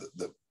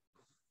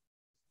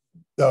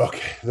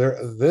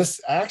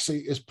 This actually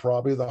is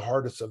probably the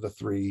hardest of the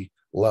 3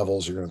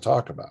 levels you're going to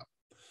talk about,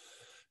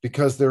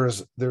 because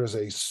there's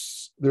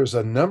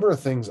a number of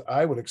things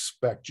I would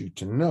expect you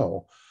to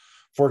know.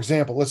 For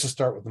example, let's just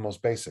start with the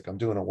most basic. I'm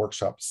doing a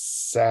workshop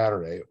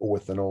Saturday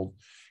with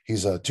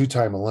he's a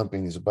 2-time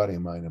Olympian. He's a buddy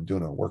of mine. I'm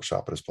doing a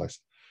workshop at his place.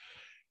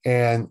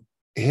 And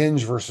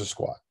hinge versus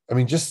squat. I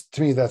mean, just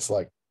to me, that's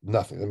like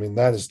nothing. I mean,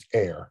 that is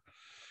air.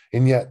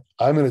 And yet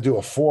I'm going to do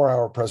a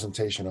 4-hour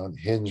presentation on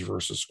hinge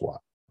versus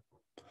squat.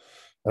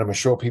 And I'm going to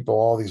show people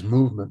all these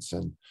movements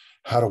and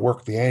how to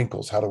work the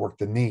ankles, how to work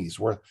the knees,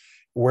 where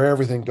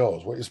everything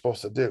goes, what you're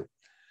supposed to do.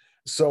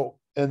 So,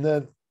 and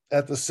then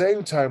at the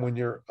same time, when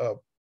you're a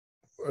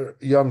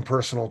young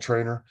personal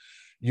trainer,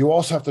 you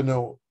also have to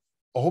know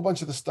a whole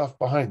bunch of the stuff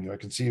behind you. I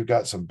can see you've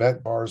got some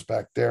bent bars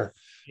back there,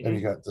 mm-hmm. and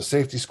you got the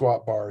safety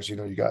squat bars, you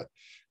got a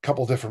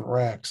couple different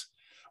racks.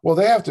 Well,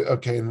 they have to,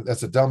 okay, and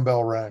that's a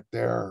dumbbell rack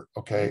there.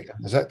 Okay.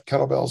 Mm-hmm. Is that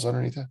kettlebells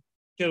underneath it?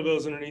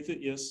 Kettlebells underneath it,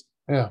 yes.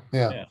 Yeah.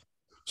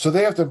 So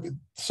they have to,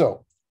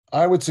 so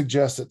I would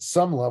suggest at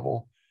some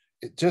level,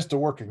 just to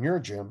work in your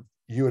gym,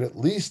 you would at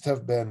least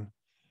have been,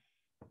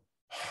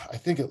 I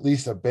think, at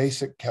least a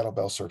basic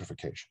kettlebell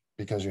certification,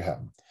 because you have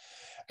them.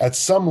 At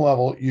some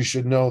level, you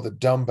should know the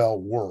dumbbell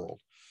world.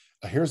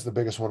 Here's the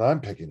biggest one I'm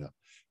picking up.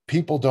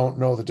 People don't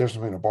know the difference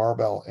between a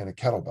barbell and a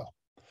kettlebell.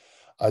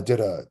 I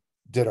did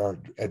our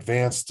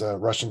advanced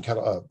Russian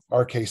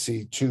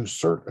RKC 2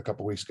 cert a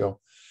couple of weeks ago,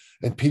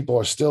 and people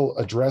are still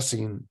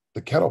addressing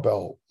the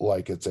kettlebell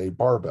like it's a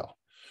barbell.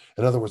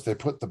 In other words,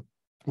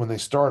 when they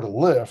start a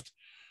lift,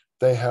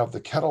 they have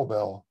the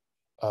kettlebell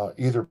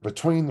either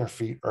between their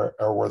feet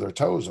or where their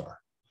toes are.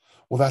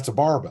 Well, that's a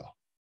barbell.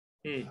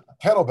 A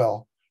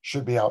kettlebell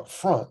should be out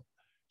front,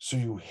 so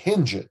you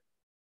hinge it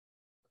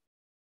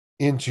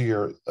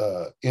into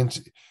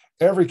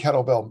every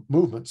kettlebell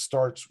movement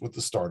starts with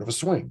the start of a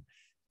swing.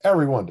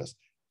 Everyone does.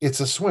 It's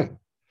a swing.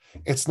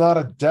 It's not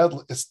a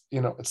deadlift.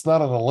 It's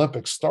not an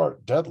Olympic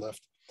start deadlift.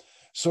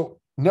 So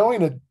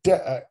knowing a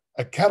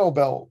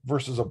kettlebell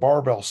versus a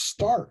barbell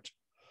start,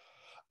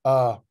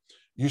 so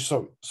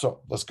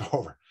let's go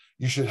over.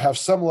 You should have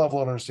some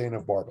level of understanding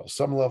of barbells,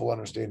 some level of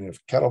understanding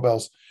of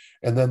kettlebells,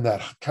 and then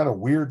that kind of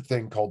weird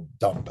thing called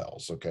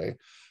dumbbells, okay?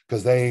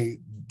 Because they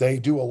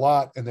do a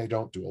lot and they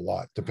don't do a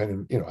lot,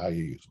 depending, how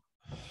you use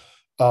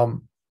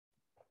them.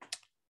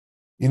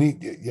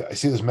 I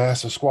see this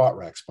massive squat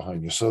racks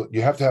behind you. So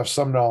you have to have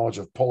some knowledge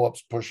of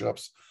pull-ups,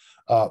 push-ups,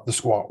 the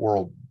squat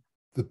world,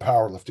 the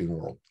powerlifting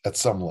world at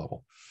some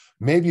level.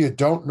 Maybe you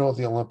don't know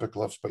the Olympic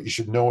lifts, but you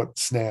should know what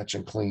snatch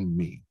and clean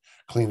mean.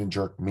 clean and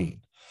jerk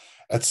mean.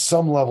 At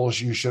some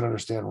levels, you should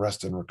understand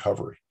rest and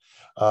recovery.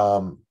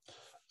 I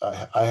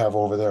have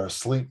over there a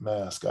sleep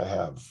mask. I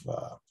have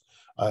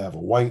a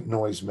white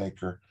noise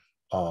maker.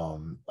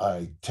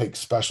 I take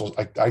specials.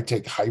 I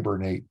take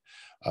Hibernate.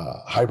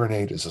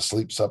 Hibernate is a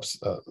sleep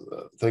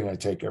thing I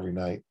take every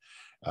night.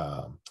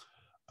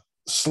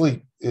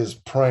 Sleep is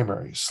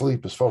primary.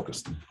 Sleep is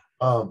focused.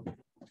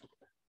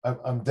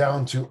 I'm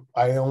down to,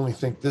 I only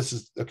think this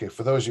is, okay,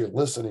 for those of you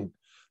listening,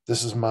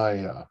 this is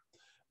my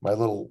my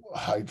little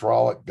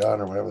hydraulic gun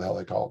or whatever the hell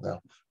they call it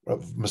now,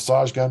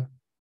 massage gun.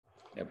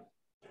 Yep.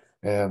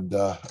 And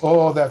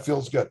oh, that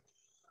feels good.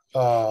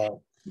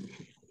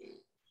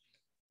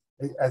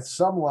 At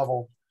some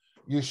level,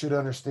 you should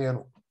understand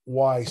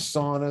why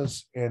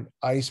saunas and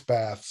ice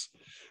baths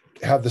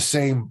have the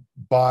same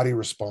body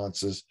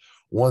responses.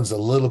 One's a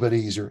little bit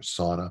easier,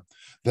 sauna,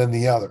 than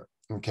the other,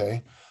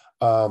 okay?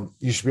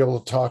 You should be able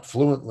to talk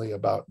fluently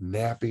about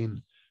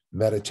napping,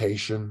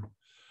 meditation,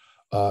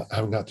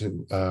 haven't got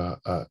to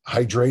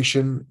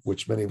hydration,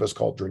 which many of us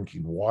call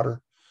drinking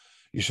water.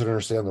 You should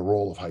understand the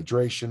role of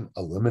hydration,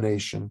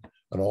 elimination,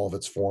 and all of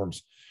its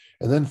forms.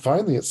 And then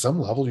finally, at some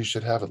level, you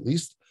should have at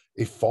least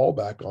a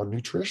fallback on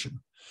nutrition,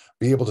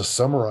 be able to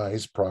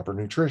summarize proper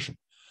nutrition.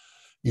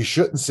 You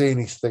shouldn't say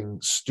anything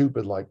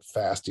stupid like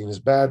fasting is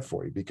bad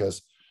for you,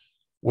 because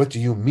what do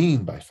you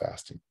mean by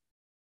fasting?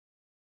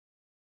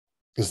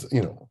 Because,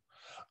 you know,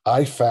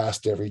 I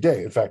fast every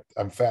day. In fact,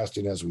 I'm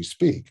fasting as we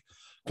speak,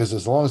 because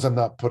as long as I'm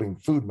not putting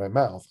food in my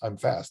mouth, I'm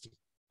fasting.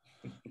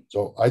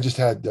 So I just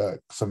had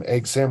some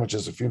egg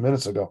sandwiches a few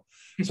minutes ago.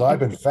 So I've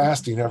been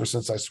fasting ever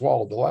since I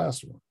swallowed the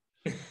last one.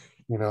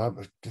 You know,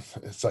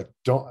 it's like,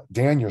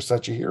 Dan, you're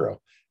such a hero.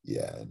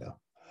 Yeah, I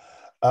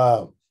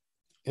know.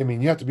 I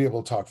mean, you have to be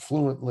able to talk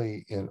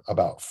fluently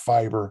about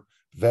fiber,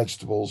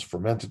 vegetables,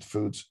 fermented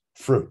foods,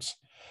 fruits,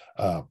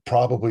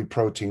 probably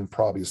protein,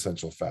 probably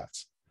essential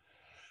fats.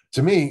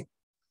 To me,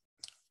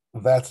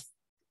 that's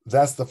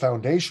the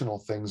foundational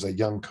things a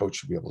young coach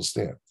should be able to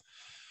stand.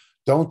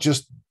 Don't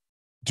just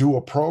do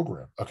a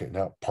program. Okay,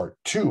 now part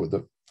two of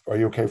are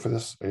you okay for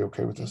this? Are you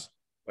okay with this?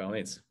 By all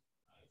means.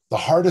 The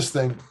hardest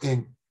thing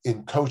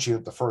in coaching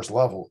at the first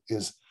level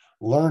is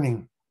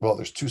learning. Well,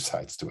 there's two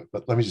sides to it,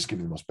 but let me just give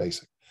you the most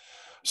basic.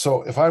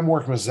 So if I'm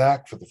working with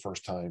Zack for the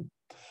first time,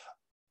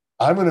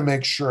 I'm going to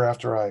make sure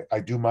after I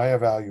do my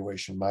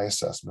evaluation, my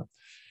assessment,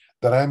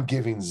 that I'm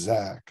giving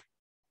Zack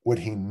what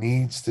he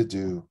needs to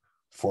do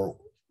for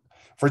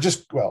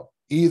just, well,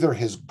 either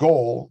his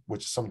goal,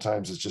 which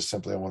sometimes is just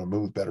simply, I want to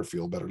move better,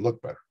 feel better,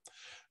 look better.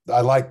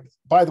 By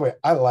the way,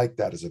 I like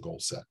that as a goal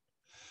set.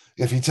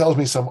 If he tells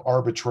me some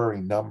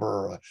arbitrary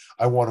number,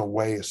 I want to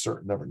weigh a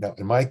certain number. Now,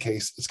 in my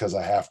case, it's because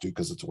I have to,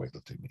 because it's a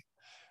weightlifting meet.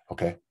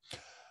 Okay.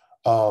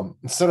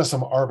 Instead of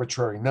some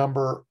arbitrary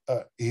number,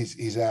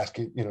 he's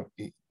asking, you know,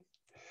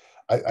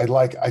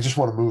 I just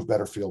want to move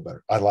better, feel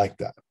better. I like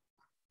that.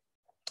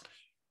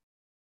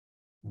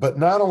 But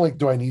not only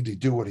do I need to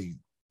do what he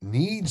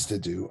needs to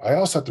do, I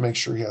also have to make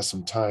sure he has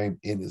some time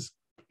in his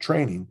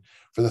training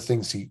for the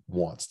things he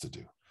wants to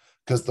do,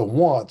 because the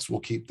wants will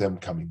keep them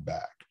coming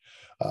back.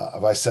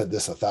 Have I said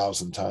this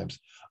 1,000 times?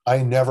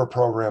 I never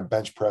program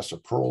bench press or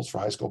curls for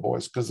high school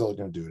boys because they're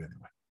going to do it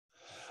anyway.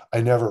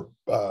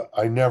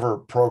 I never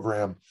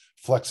program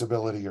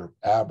flexibility or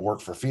ab work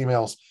for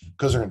females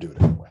because they're going to do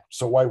it anyway.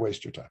 So why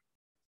waste your time?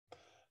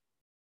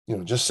 You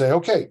know, just say,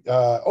 okay,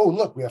 oh,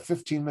 look, we have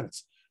 15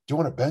 minutes. Do you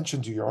want to bench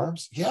and do your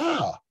arms?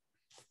 Yeah.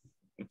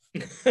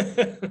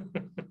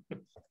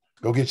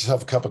 Go get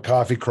yourself a cup of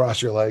coffee,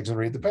 cross your legs, and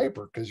read the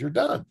paper because you're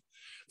done.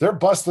 They're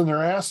busting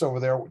their ass over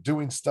there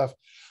doing stuff.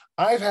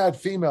 I've had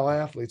female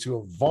athletes who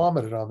have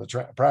vomited on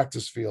the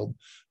practice field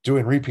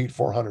doing repeat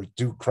 400,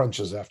 do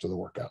crunches after the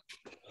workout,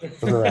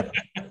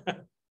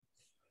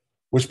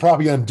 which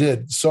probably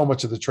undid so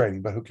much of the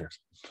training, but who cares?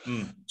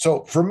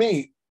 So for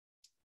me,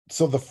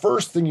 the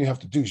first thing you have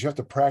to do is you have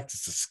to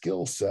practice the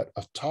skill set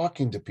of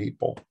talking to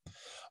people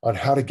on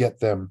how to get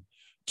them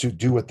to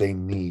do what they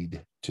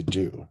need to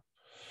do.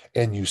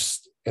 And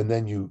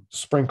then you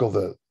sprinkle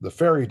the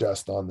fairy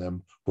dust on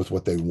them with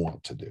what they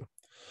want to do.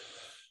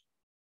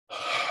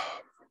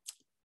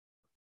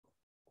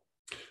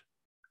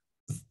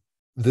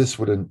 This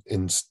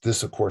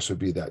of course would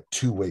be that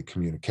two-way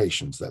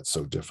communications that's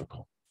so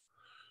difficult.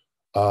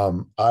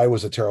 I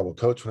was a terrible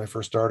coach when I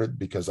first started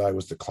because I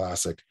was the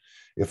classic,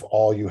 if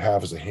all you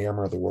have is a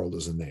hammer, the world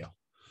is a nail.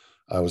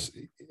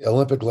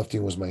 Olympic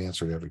lifting was my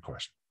answer to every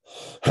question.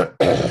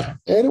 And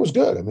it was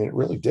good. I mean, it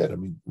really did. I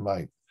mean,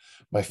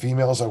 my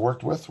females I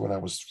worked with when I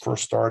was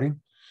first starting,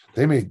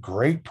 they made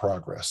great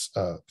progress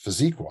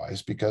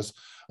physique-wise because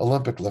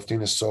Olympic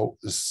lifting is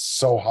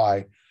so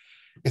high.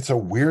 It's a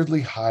weirdly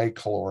high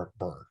caloric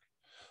burn.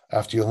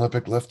 After you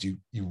Olympic lift, you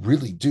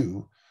really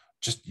do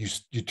just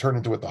you turn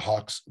into what the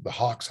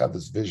Hawks have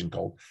this vision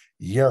called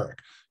Yerrick.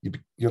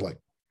 You're like,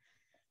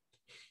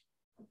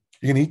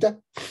 you gonna eat that?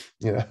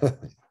 You know,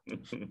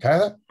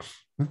 kind of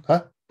that?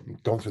 Huh?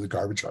 Going through the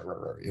garbage,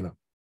 you know.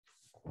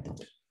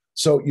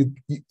 So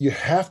you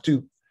have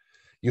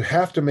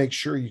to make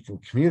sure you can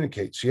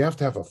communicate. So you have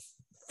to have a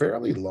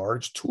fairly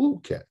large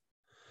toolkit.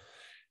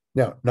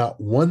 Now,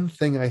 not one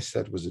thing I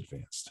said was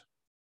advanced.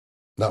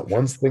 Not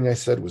one thing I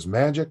said was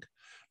magic.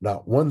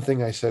 Not one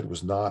thing I said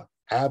was not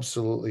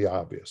absolutely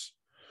obvious.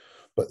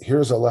 But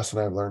here's a lesson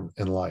I've learned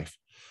in life.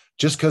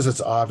 Just because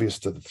it's obvious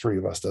to the three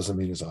of us doesn't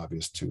mean it's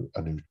obvious to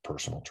a new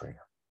personal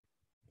trainer.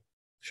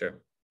 Sure.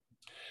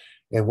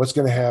 And what's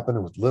going to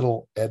happen with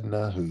little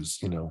Edna, who's,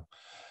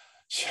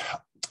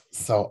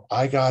 so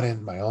I got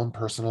in my own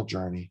personal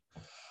journey.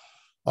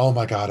 Oh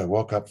my God, I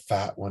woke up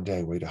fat one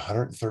day, weighed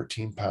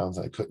 113 pounds.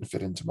 I couldn't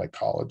fit into my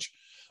college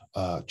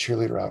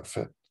cheerleader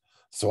outfit.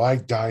 So I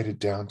dieted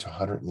down to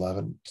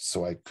 111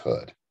 so I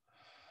could.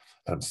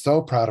 And I'm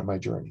so proud of my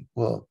journey.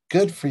 Well,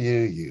 good for you,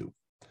 you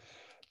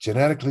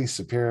genetically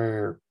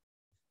superior,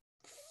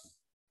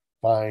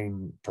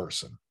 fine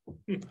person.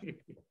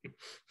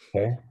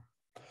 Okay.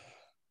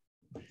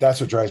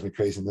 That's what drives me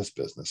crazy in this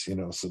business,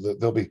 so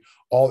there'll be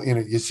all,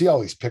 you see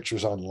all these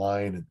pictures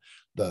online, and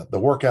the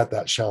workout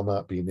that shall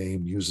not be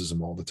named uses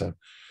them all the time.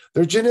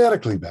 They're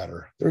genetically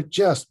better. They're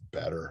just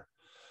better.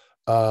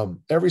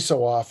 Every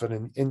so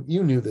often, and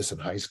you knew this in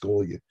high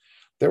school,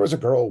 there was a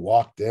girl who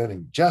walked in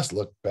and just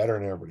looked better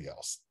than everybody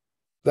else.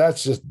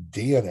 That's just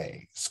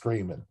DNA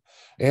screaming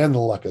and the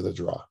luck of the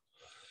draw.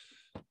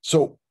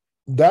 So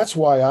that's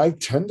why I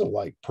tend to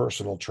like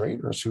personal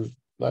trainers who,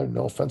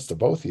 no offense to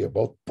both of you,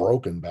 both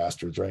broken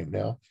bastards right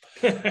now.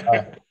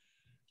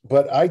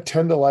 But I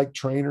tend to like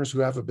trainers who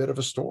have a bit of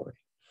a story,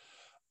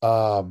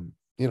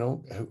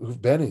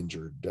 who've been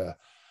injured.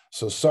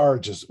 So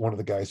Sarge is one of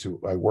the guys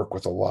who I work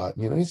with a lot.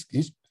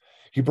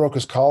 He broke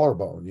his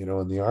collarbone,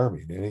 in the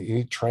Army, and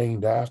he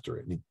trained after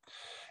it.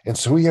 And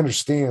so he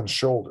understands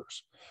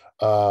shoulders.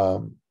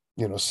 So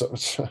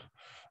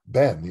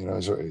Ben,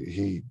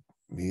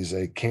 he's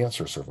a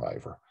cancer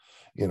survivor,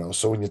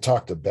 so when you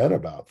talk to Ben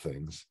about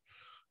things,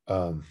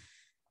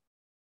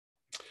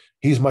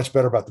 he's much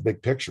better about the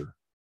big picture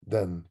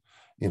than,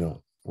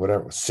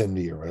 whatever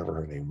Cindy or whatever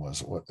her name was,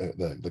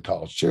 the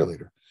college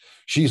cheerleader.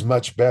 She's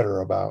much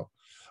better about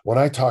when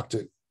I talk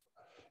to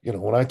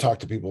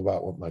people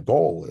about what my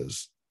goal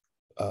is,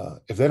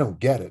 if they don't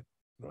get it,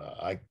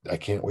 I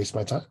can't waste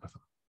my time with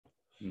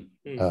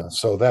them.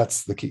 So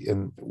that's the key.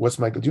 And what's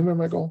my goal? Do you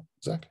remember my goal,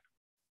 Zach?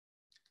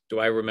 Do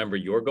I remember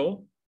your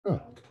goal?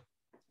 Oh.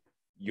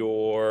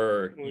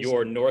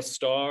 Your North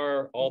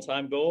Star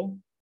all-time goal?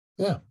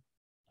 Yeah.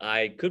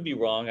 I could be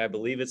wrong. I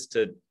believe it's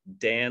to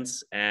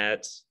dance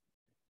at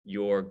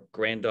your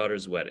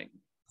granddaughter's wedding.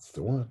 That's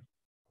the one.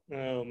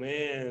 Oh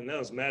man, that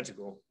was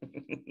magical.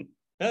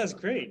 That was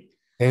great.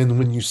 And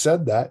when you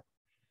said that,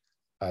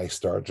 I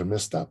started to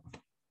mist up.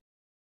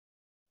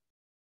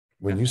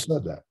 When you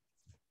said that,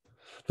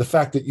 the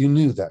fact that you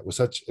knew that was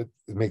it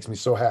makes me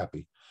so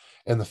happy.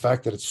 And the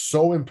fact that it's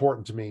so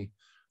important to me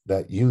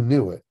that you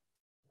knew it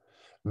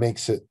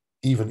makes it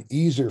even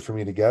easier for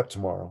me to get up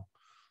tomorrow,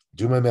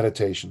 do my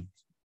meditation,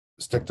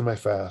 stick to my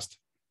fast,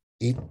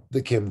 eat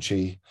the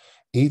kimchi,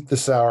 eat the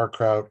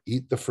sauerkraut,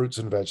 eat the fruits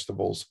and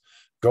vegetables,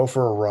 go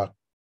for a run,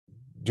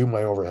 do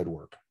my overhead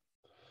work.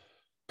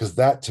 Because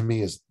that to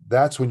me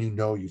that's when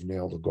you've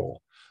nailed a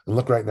goal. And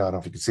look right now, I don't know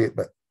if you can see it,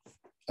 but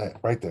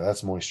right there,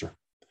 that's moisture.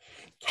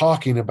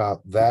 Talking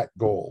about that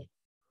goal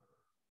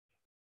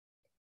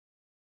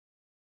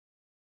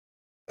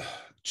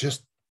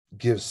just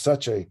gives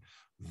such a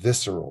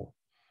visceral,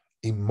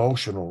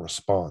 emotional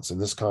response in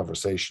this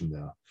conversation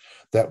now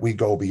that we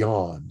go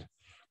beyond.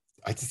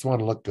 I just want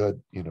to look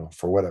good,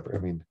 for whatever. I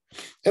mean,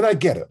 and I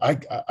get it.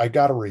 I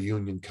got a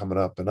reunion coming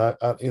up, and I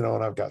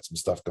and I've got some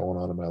stuff going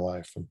on in my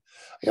life, and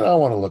I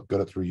want to look good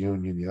at the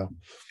reunion.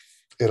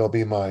 It'll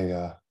be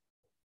my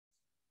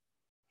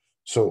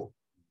so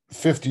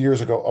 50 years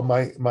ago,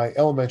 my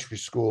elementary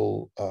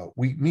school,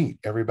 we meet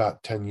every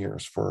about 10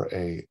 years for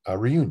a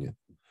reunion.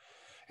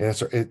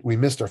 And we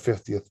missed our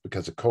 50th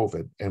because of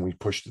COVID, and we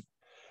pushed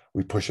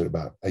it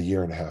about a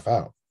year and a half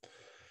out.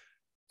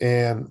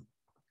 And,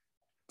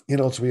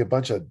 so we have a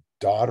bunch of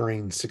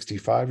doddering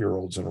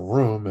 65-year-olds in a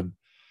room,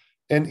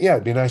 and yeah,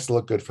 it'd be nice to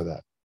look good for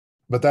that.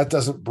 But that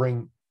doesn't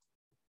bring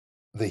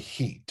the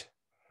heat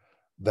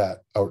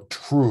that a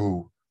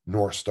true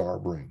North Star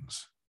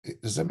brings.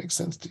 Does that make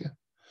sense to you?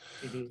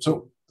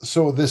 Mm-hmm.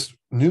 So this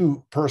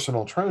new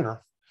personal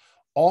trainer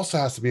also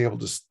has to be able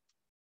to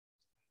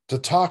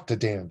talk to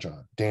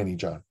Danny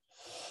John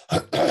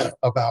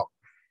about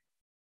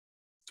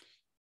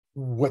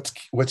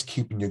what's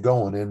keeping you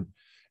going.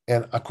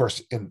 And of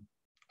course,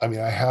 I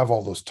have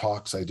all those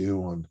talks I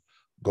do on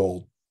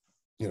goal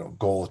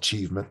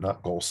achievement,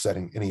 not goal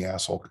setting. Any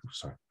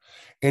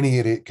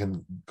idiot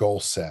can goal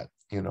set,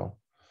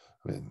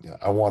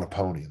 I want a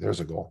pony. There's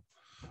a goal.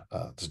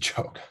 It's a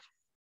joke.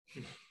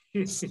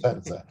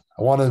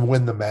 I want to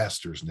win the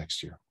Masters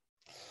next year.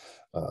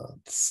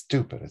 It's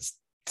stupid. It's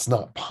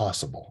not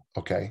possible.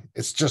 Okay.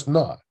 It's just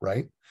not,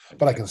 right?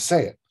 But I can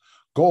say it.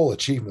 Goal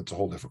achievement's a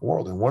whole different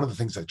world. And one of the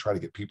things I try to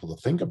get people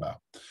to think about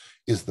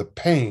is the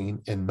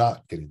pain in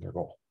not getting their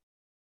goal.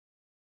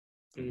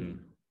 Mm-hmm.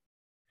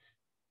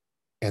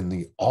 And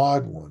the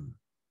odd one,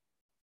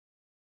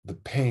 the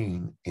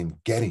pain in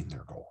getting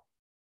their goal.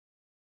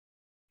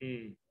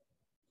 Mm.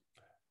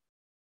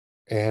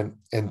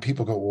 And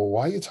people go, well,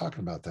 why are you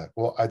talking about that?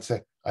 Well, I'd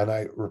say, and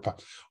I reply,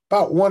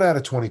 about 1 out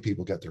of 20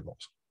 people get their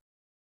goals.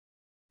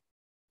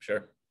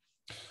 Sure.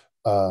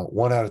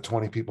 1 out of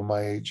 20 people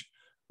my age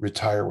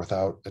retire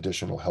without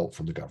additional help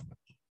from the government.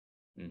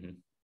 Mm-hmm.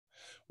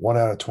 1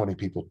 out of 20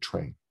 people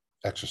train,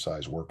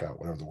 exercise, workout,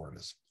 whatever the word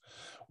is.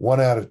 1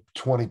 out of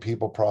 20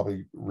 people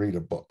probably read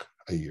a book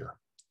a year.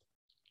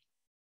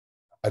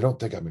 I don't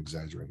think I'm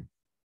exaggerating.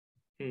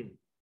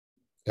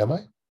 Am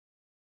I?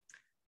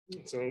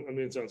 So, I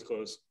mean, it sounds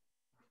close.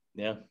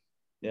 Yeah.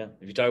 Yeah.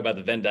 If you talk about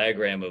the Venn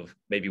diagram of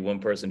maybe one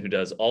person who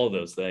does all of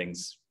those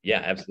things,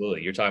 yeah,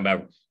 absolutely. You're talking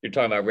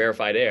about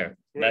rarefied air.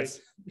 Right.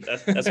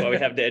 That's why we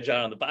have Dad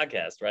John on the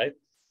podcast, right?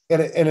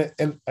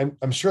 And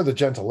I'm sure the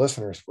gentle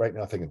listeners right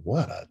now thinking,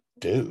 what a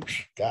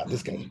douche. God,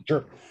 this guy's a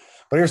jerk.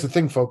 But here's the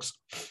thing, folks.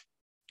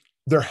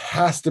 There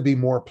has to be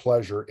more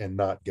pleasure in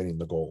not getting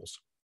the goals.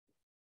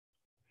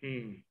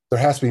 There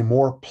has to be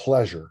more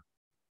pleasure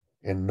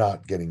in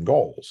not getting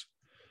goals.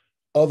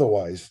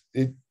 Otherwise,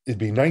 it'd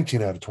be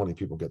 19 out of 20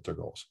 people get their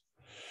goals.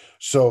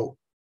 So,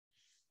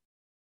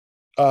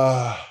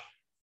 let's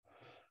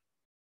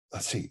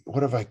see.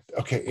 What have I?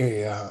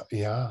 Okay,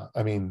 yeah.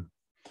 I mean,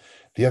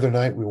 the other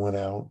night we went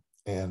out,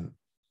 and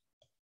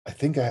I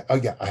think I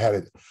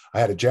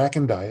had a Jack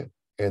and diet,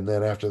 and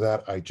then after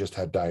that, I just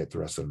had diet the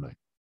rest of the night.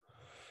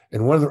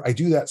 And I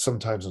do that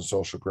sometimes in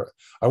social.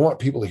 I want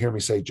people to hear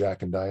me say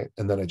Jack and diet,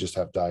 and then I just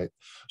have diet.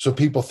 So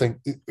people think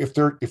if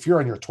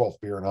you're on your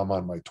 12th beer and I'm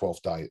on my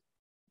 12th diet,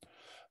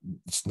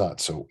 it's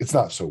not so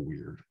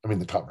weird. I mean,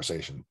 the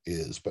conversation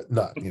is, but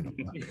not,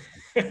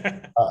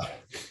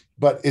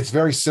 but it's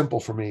very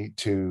simple for me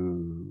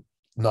to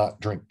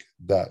not drink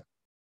that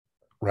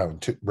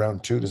round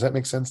two. Does that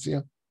make sense to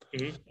you?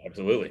 Mm-hmm.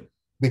 Absolutely.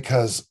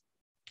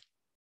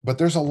 But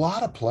there's a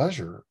lot of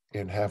pleasure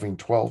in having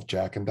 12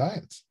 Jack and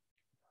diets.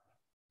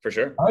 For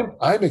sure.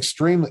 I'm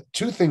extremely,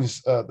 two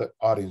things the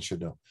audience should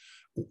know.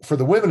 For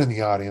the women in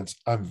the audience,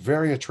 I'm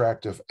very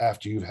attractive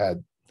after you've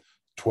had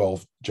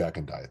 12 Jack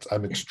and diets.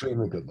 I'm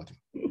extremely good looking.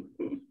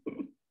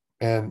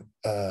 And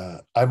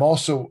I'm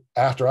also,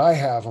 after I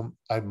have them,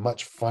 I'm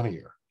much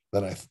funnier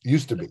than I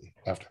used to be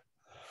after,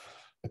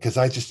 because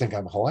I just think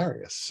I'm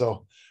hilarious.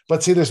 So,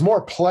 but see, there's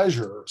more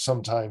pleasure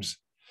sometimes.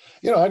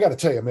 I got to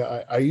tell you, I mean,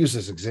 I use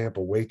this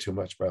example way too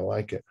much, but I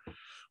like it.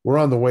 We're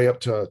on the way up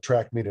to a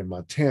track meet in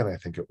Montana, I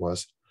think it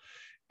was.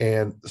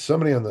 And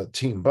somebody on the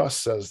team bus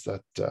says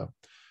that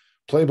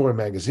Playboy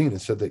magazine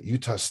has said that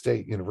Utah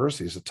State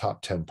University is a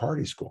top 10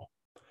 party school.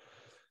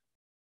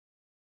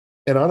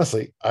 And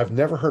honestly, I've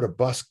never heard a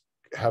bus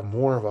have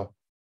more of a,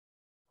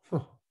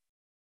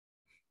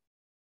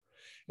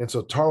 And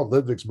so Tarl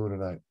Lidvigsmoon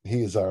and I,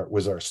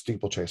 was our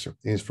steeplechaser.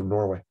 He's from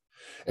Norway.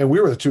 And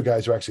we were the two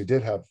guys who actually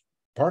did have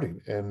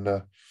partying. And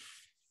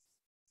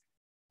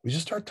we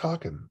just started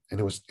talking. And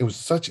it was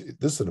this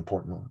is an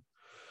important moment.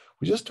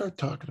 We just started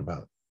talking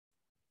about,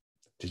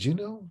 did you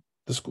know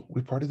the school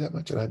we partied that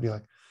much? And I'd be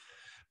like,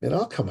 man,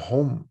 I'll come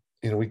home.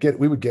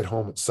 We would get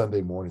home at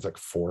Sunday mornings, like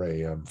 4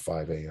 a.m.,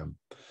 5 a.m.,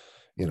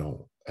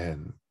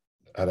 and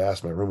I'd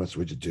ask my roommates,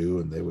 what'd you do?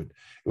 And it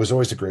was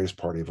always the greatest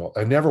party of all.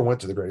 I never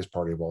went to the greatest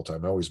party of all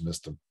time. I always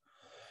missed them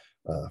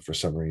for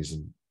some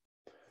reason.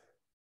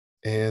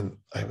 And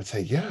I would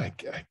say, yeah,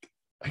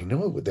 I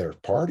know there are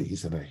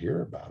parties and I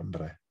hear about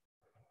them,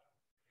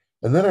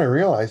 and then I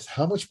realized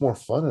how much more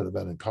fun it would have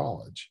been in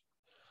college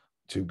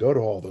to go to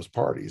all those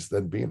parties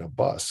than be in a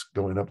bus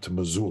going up to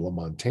Missoula,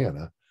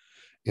 Montana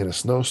in a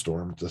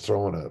snowstorm to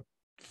throw in a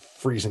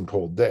freezing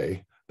cold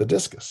day, the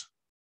discus.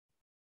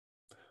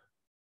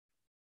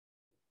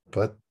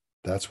 But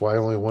that's why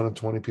only 1 in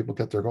 20 people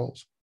get their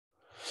goals.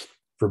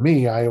 For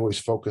me, I always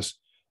focus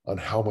on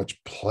how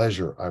much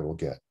pleasure I will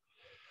get.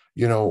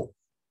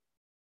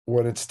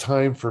 When it's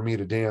time for me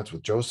to dance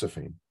with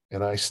Josephine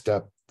and I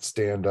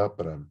stand up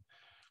and I'm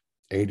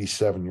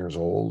 87 years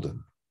old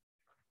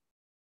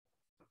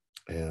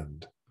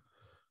and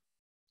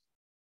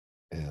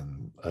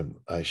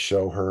I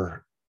show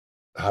her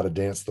how to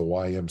dance the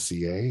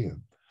YMCA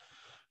and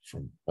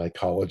from my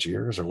college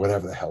years or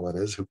whatever the hell it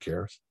is, who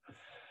cares?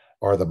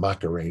 Or the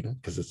Macarena,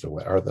 because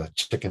or the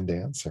chicken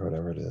dance or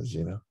whatever it is,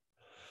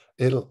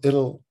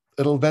 it'll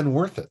have been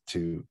worth it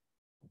to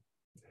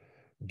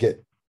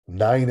get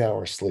 9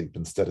 hours sleep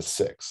instead of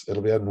 6.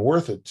 It'll be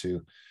worth it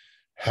to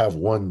have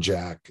 1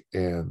 Jack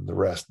and the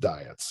rest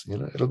diets.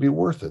 It'll be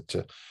worth it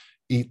to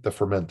eat the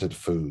fermented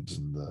foods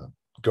and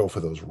go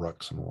for those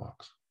rucks and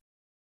walks.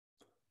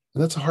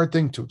 And that's a hard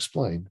thing to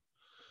explain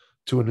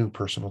to a new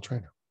personal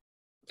trainer.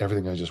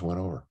 Everything I just went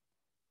over.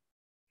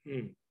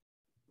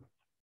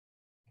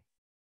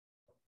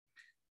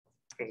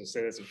 I was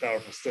say that's some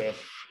powerful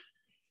stuff.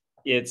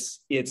 It's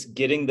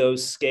getting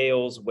those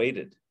scales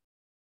weighted.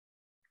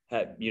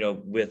 Again,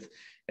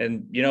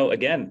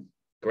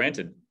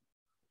 granted,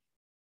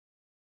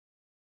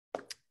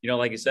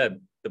 like you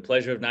said, the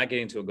pleasure of not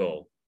getting to a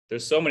goal.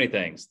 There's so many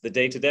things. The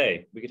day to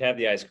day, we could have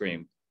the ice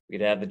cream, we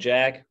could have the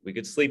Jack, we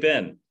could sleep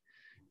in,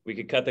 we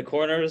could cut the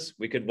corners,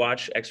 we could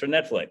watch extra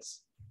Netflix.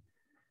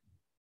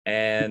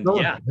 And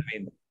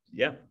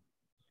Yeah.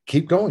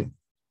 Keep going.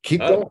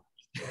 Keep going.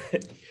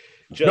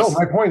 No,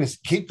 my point is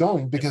keep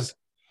going, because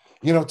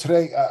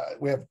today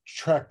we have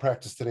track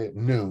practice today at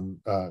noon,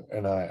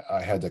 and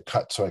I had to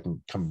cut so I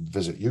can come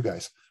visit you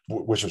guys,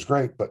 which was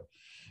great. But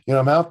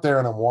I'm out there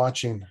and I'm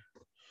watching.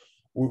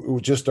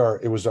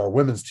 It was our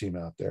women's team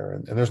out there,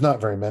 and there's not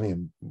very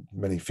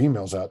many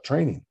females out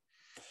training.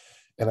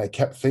 And I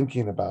kept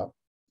thinking about,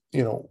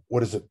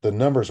 what is it? The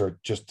numbers are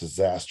just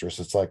disastrous.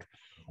 It's like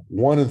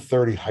 1 in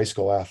 30 high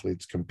school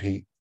athletes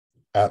compete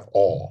at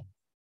all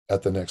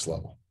at the next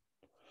level.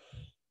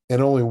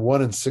 And only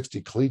 1 in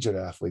 60 collegiate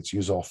athletes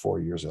use all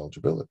 4 years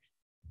eligibility.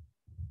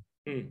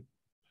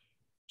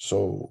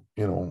 So,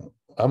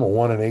 I'm a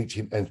 1 in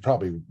 18, and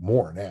probably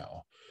more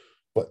now.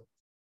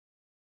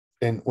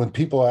 And when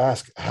people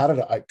ask, how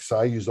did because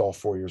I used all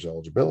 4 years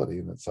eligibility,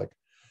 and it's like,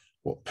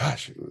 well,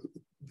 gosh,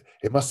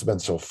 it must have been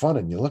so fun.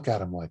 And you look at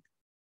them like,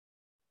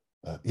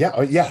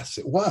 yes,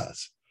 it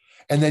was.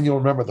 And then you'll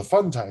remember the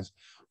fun times,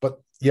 but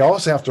you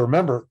also have to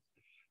remember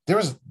there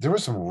was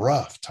some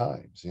rough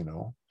times,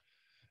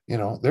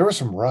 there were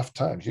some rough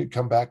times. You'd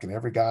come back and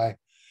everybody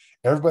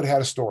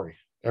had a story.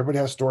 Everybody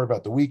had a story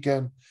about the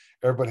weekend.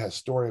 Everybody had a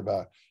story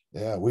about,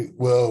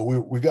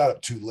 we got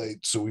up too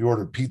late, so we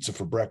ordered pizza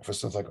for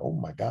breakfast. And it's like, oh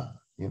my God,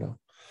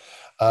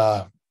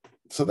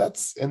 so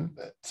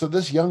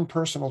this young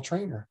personal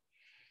trainer,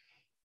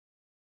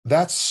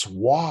 that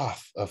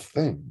swath of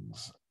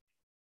things.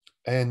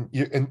 And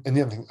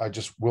the other thing, I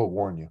just will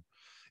warn you,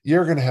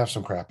 you're going to have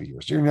some crappy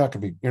years. You're not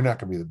going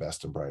to be the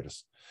best and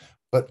brightest,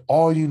 but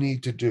all you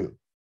need to do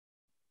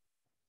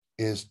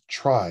is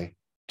try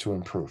to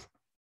improve.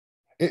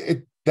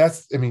 When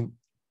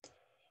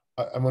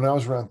I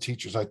was around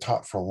teachers, I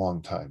taught for a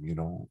long time.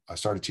 I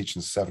started teaching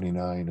in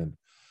 79, and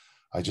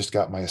I just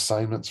got my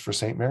assignments for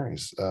St.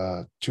 Mary's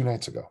 2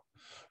 nights ago.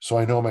 So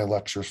I know my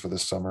lectures for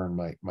this summer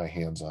and my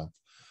hands-on.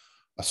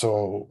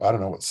 So I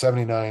don't know what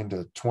 79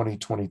 to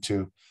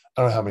 2022.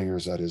 I don't know how many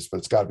years that is, but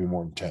it's got to be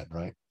more than 10,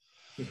 right?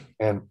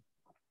 And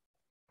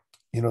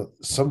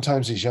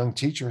sometimes these young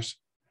teachers,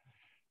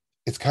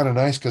 it's kind of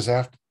nice because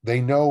after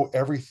they know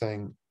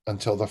everything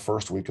until the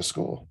first week of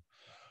school.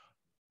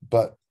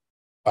 But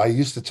I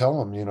used to tell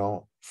them,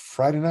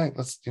 Friday night,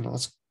 let's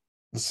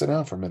sit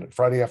down for a minute,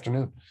 Friday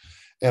afternoon.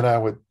 And I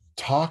would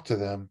talk to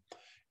them,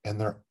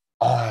 and their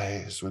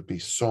eyes would be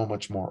so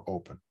much more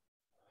open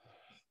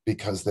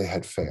because they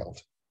had failed.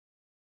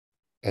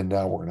 And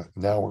now we're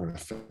going to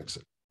fix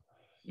it.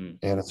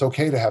 And it's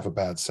okay to have a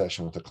bad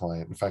session with a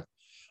client. In fact,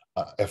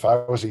 if I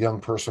was a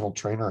young personal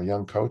trainer, a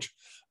young coach,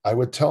 I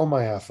would tell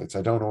my athletes,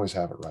 I don't always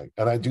have it right.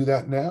 And I do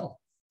that now.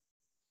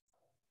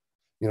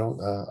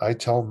 I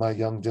tell my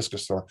young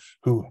discus thrower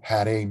who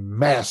had a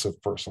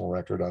massive personal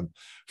record on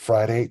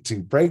Friday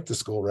to break the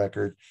school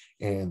record,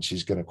 and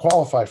she's going to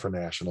qualify for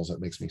nationals.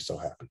 It makes me so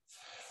happy.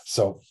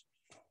 So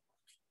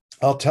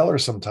I'll tell her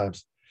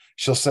sometimes,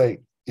 she'll say,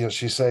 you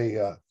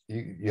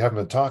haven't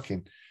been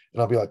talking,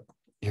 and I'll be like,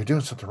 you're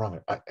doing something wrong.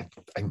 I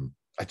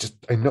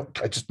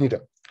just need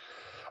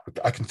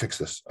I can fix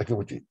this. I can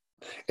with you.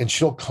 And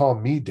she'll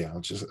calm me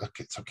down. She's like,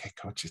 okay, it's okay,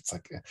 coach. It's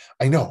like,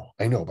 I know,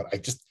 but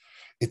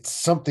it's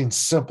something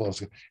simple.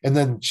 And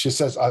then she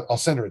says, I'll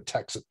send her a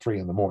text at 3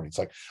 a.m. It's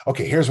like,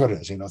 okay, here's what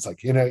it is. It's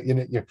like, you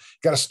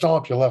got to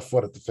stomp your left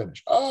foot at the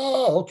finish.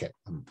 Oh, okay.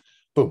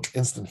 Boom,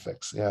 instant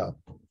fix. Yeah.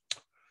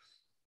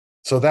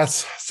 So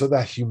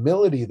that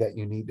humility that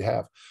you need to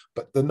have.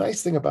 But the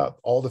nice thing about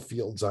all the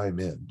fields I'm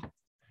in,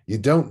 you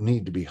don't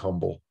need to be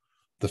humble.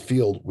 The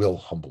field will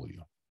humble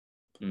you.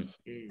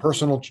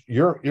 Personal,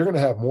 you're going to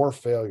have more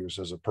failures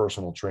as a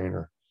personal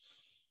trainer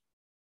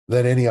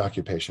than any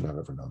occupation I've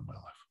ever known in my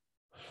life.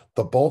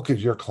 The bulk of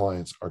your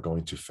clients are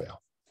going to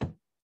fail.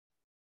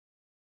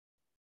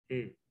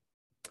 It's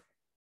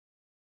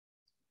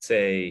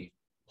a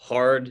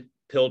hard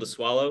pill to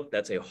swallow.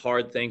 That's a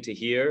hard thing to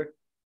hear,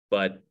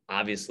 but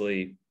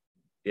obviously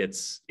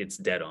it's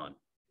dead on.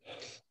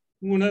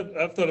 When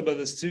I've thought about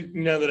this too,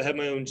 now that I have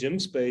my own gym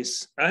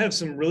space, I have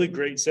some really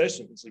great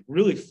sessions, like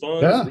really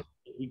fun. Yeah.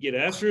 We get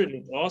after it, and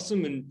it's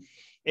awesome.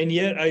 And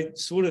yet I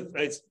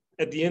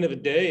at the end of the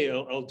day,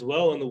 I'll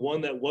dwell on the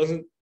one that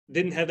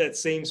didn't have that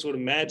same sort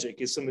of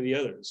magic as some of the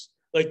others.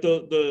 Like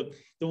the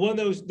one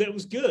that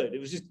was good. It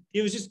was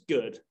just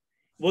good. It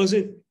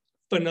wasn't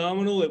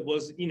phenomenal. It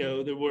was,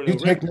 there were no. Do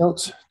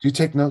you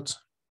take notes?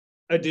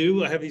 I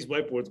do. I have these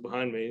whiteboards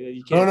behind me.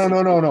 You can't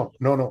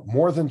No.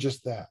 More than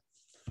just that.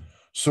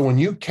 So when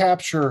you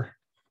capture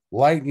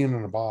lightning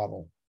in a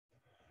bottle,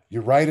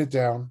 you write it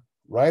down,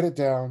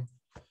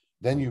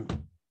 then you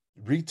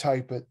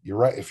retype it. You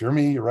write, if you're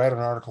me, you write an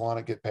article on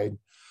it, get paid.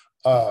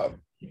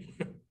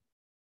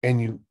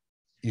 And you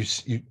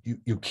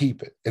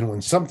keep it. And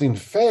when something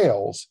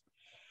fails,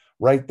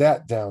 write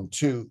that down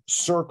too,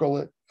 circle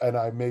it. And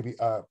I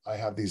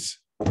have these,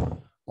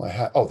 they're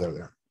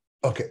there.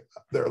 Okay.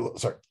 They're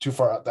sorry, too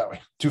far that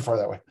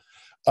way.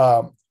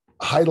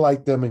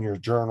 Highlight them in your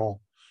journal,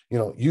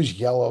 use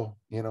yellow,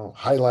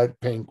 highlight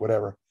pink,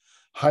 whatever,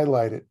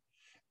 highlight it,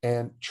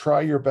 and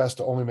try your best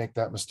to only make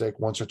that mistake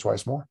once or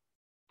twice more.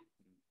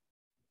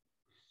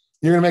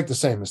 you're going to make the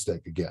same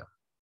mistake again.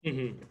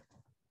 Mm-hmm.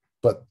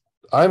 But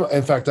I'm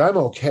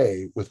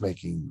okay with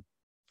making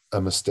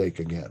a mistake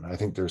again. I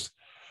think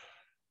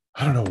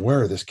I don't know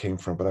where this came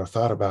from, but I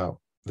thought about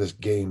this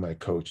game I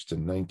coached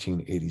in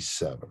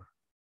 1987,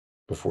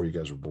 before you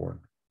guys were born.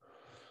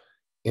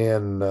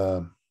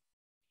 And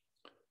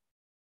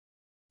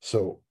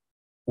so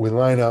we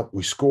line up,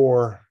 we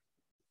score,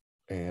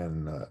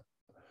 and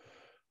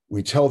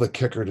we tell the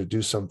kicker to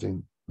do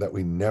something that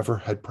we never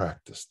had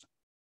practiced.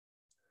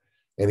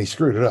 And he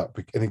screwed it up,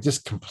 and he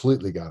just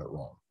completely got it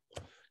wrong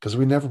because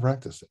we never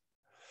practiced it.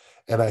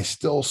 And I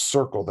still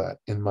circle that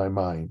in my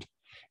mind,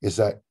 is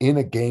that in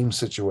a game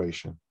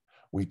situation,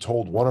 we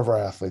told one of our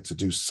athletes to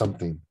do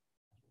something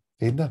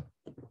he'd done.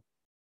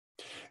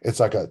 It's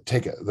like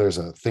there's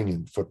a thing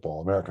in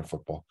football, American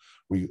football,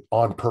 we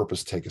on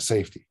purpose take a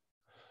safety.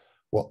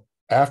 Well,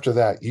 after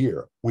that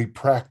year, we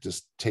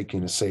practiced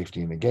taking a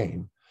safety in a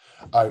game.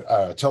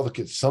 I tell the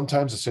kids,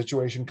 sometimes a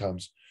situation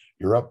comes,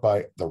 you're up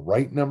by the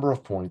right number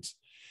of points.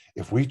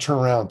 If we turn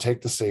around,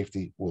 take the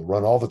safety, we'll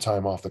run all the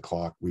time off the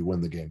clock. We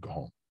win the game, go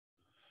home.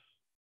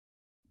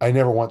 I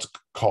never once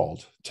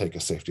called take a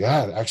safety.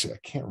 I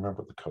can't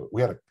remember the code.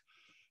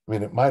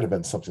 It might have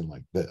been something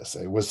like this.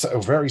 It was a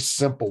very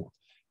simple.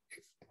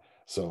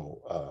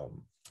 So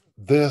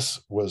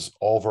this was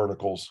all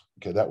verticals.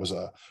 Okay, that was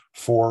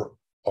for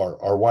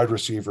our wide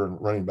receiver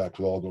and running back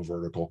would all go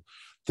vertical.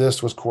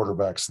 This was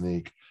quarterback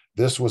sneak.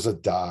 This was a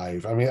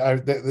dive.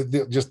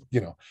 That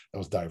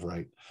was dive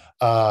right.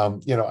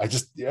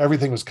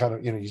 Everything was kind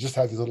of, you just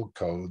had these little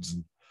codes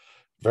and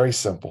very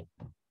simple.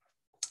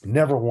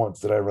 Never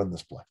once did I run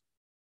this play.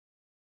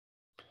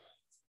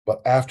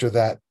 But after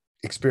that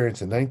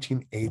experience in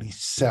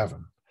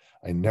 1987,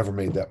 I never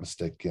made that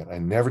mistake again. I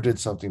never did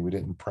something we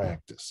didn't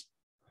practice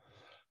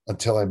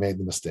until I made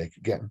the mistake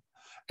again.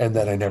 And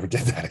then I never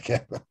did that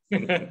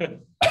again.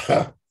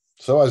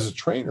 So as a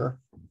trainer,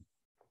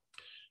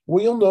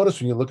 well, you'll notice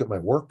when you look at my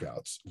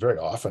workouts very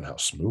often how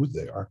smooth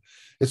they are.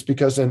 It's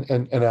because,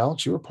 and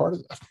Alex, you were part of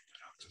it.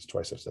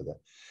 Twice I've said that.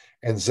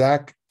 And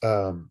Zack,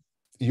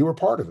 you were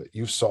part of it.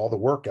 You saw the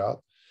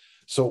workout.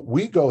 So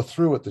we go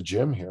through at the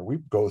gym here, we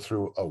go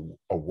through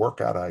a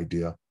workout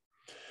idea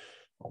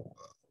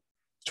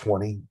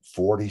 20,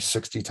 40,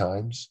 60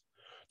 times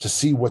to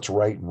see what's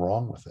right and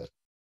wrong with it.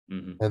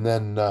 Mm-hmm. And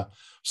then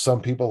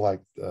some people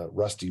like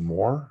Rusty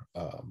Moore.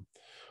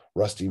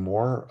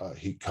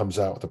 He comes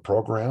out with a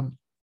program.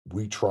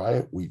 We try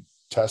it. We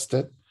test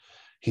it.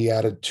 He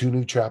added 2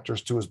 new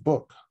chapters to his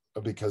book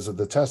because of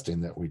the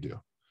testing that we do,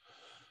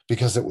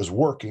 because it was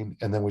working.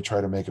 And then we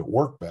try to make it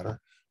work better,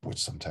 which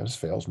sometimes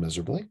fails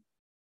miserably.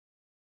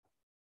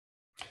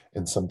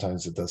 And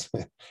sometimes it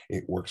doesn't,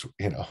 it works,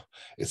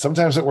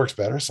 sometimes it works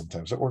better.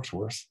 Sometimes it works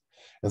worse.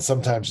 And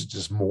sometimes it's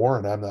just more.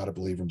 And I'm not a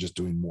believer in just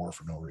doing more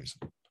for no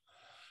reason.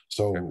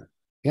 So,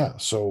 yeah.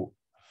 So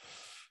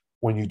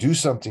when you do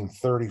something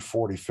 30,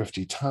 40,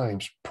 50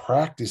 times,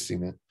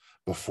 practicing it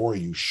before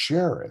you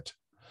share it,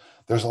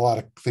 there's a lot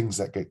of things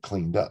that get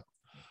cleaned up.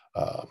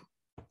 I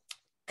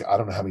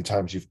don't know how many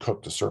times you've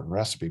cooked a certain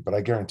recipe, but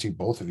I guarantee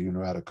both of you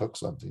know how to cook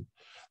something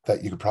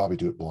that you could probably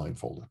do it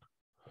blindfolded.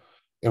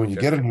 And when you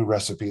get a new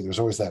recipe, there's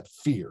always that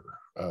fear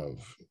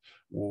of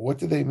what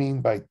do they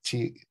mean by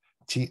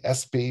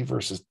TSP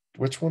versus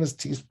which one is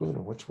teaspoon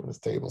and which one is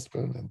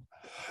tablespoon? And,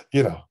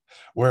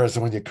 whereas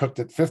when you cooked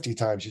it 50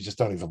 times, you just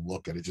don't even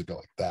look at it. You just go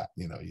like that,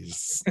 you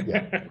just,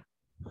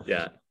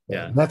 yeah.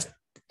 And that's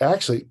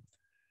actually,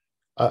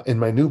 in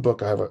my new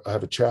book, I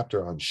have a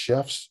chapter on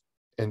chefs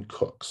and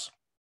cooks.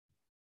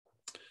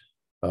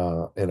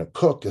 And a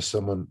cook is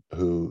someone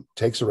who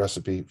takes a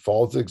recipe,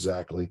 follows it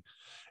exactly,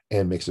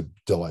 and makes a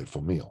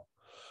delightful meal.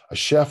 A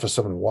chef is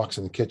someone who walks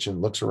in the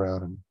kitchen, looks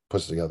around, and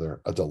puts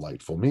together a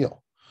delightful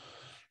meal.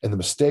 And the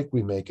mistake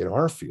we make in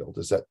our field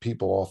is that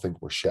people all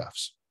think we're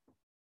chefs.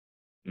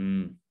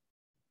 And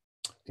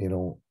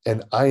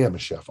I am a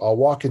chef. I'll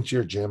walk into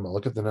your gym, I'll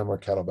look at the number of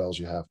kettlebells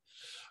you have,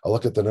 I'll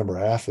look at the number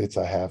of athletes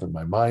I have, in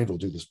my mind will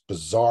do this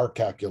bizarre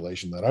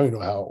calculation that I don't even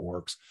know how it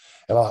works.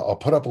 And I'll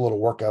put up a little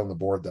workout on the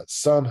board that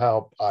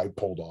somehow I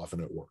pulled off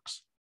and it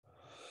works.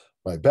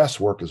 My best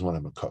work is when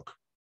I'm a cook.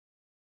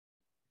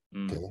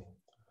 Okay.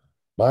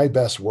 My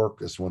best work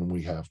is when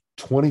we have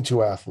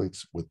 22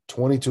 athletes with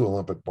 22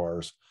 Olympic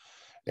bars,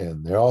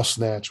 and they all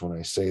snatch when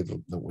I say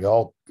that we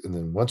all, and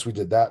then once we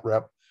did that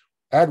rep,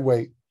 add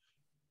weight,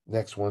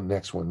 next one.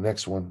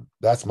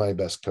 That's my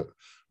best cook.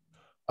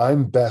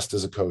 I'm best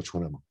as a coach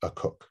when I'm a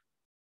cook.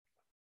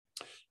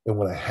 And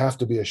when I have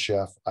to be a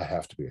chef, I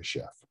have to be a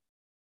chef.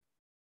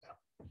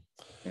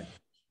 Yeah.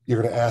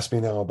 You're going to ask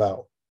me now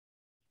about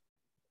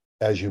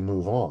as you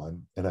move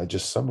on, and I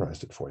just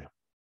summarized it for you.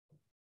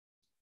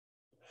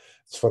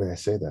 It's funny I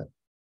say that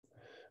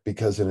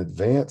because an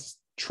advanced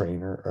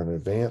trainer or an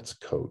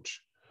advanced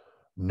coach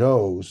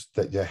knows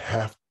that you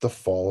have to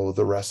follow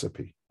the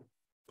recipe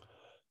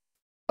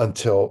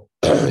until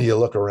you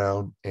look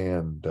around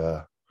and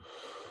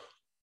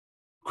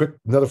quick,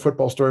 another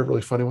football story,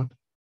 really funny one.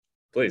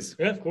 Please.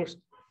 Yeah, of course.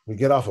 We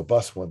get off a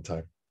bus one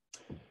time.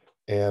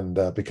 And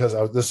because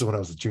this is when I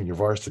was a junior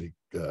varsity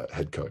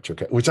head coach.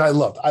 Okay. Which I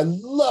loved. I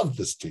love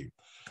this team.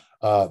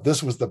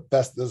 This was the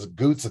best. This is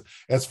Goots. And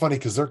it's funny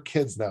because their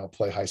kids now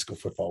play high school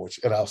football,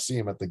 and I'll see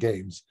them at the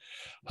games.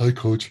 Hi,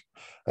 coach.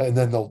 And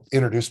then they'll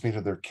introduce me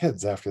to their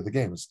kids after the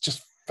game. It's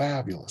just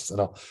fabulous.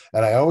 And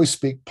I always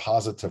speak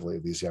positively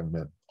of these young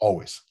men.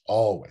 Always.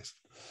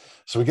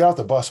 So we got off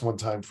the bus one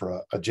time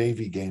for a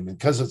JV game, and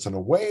because it's an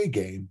away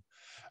game,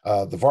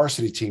 the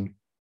varsity team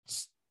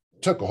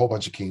took a whole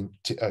bunch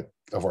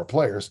of our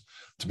players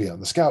to be on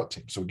the scout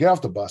team. So we get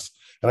off the bus,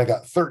 and I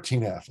got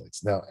 13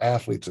 athletes. Now,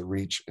 athletes are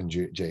reach and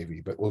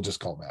JV, but we'll just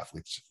call them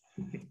athletes.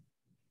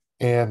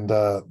 And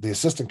the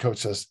assistant coach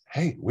says,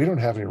 "Hey, we don't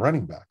have any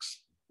running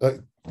backs."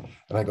 And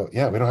I go,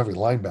 "Yeah, we don't have any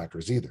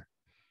linebackers either."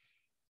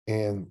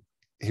 And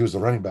he was the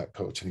running back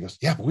coach. And he goes,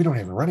 "Yeah, but we don't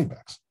have any running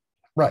backs."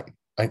 Right.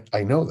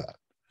 I know that.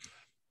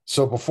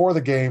 So before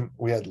the game,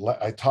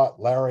 I taught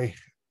Larry,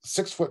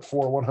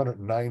 6'4",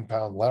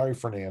 109-pound Larry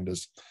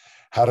Fernandez,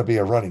 how to be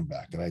a running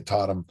back. And I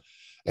taught him.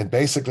 And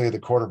basically the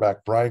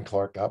quarterback, Brian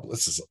Clark,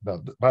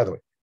 by the way,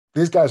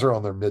 these guys are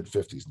on their mid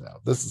 50s now.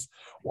 This is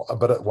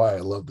why I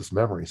love this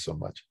memory so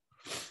much.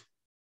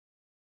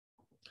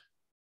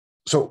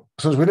 So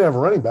since we didn't have a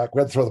running back,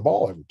 we had to throw the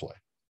ball every play.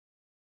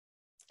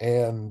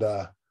 And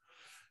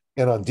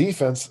on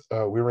defense,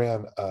 we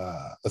ran,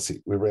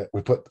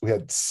 we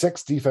had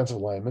 6 defensive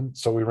linemen.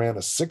 So we ran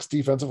a 6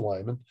 defensive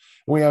linemen,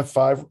 and we had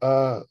 5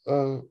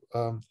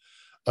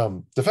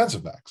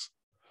 defensive backs.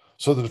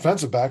 So the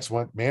defensive backs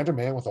went man to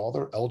man with all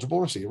their eligible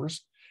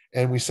receivers,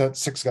 and we sent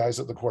 6 guys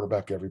at the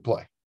quarterback every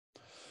play.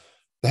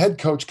 The head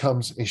coach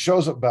comes, he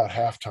shows up about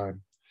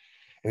halftime,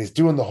 and he's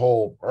doing the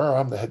whole,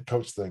 I'm the head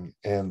coach thing.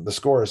 And the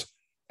score is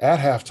at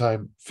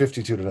halftime,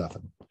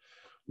 52-0.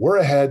 We're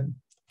ahead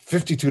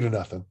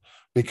 52-0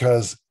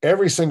 because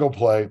every single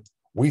play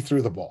we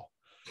threw the ball.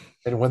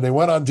 And when they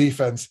went on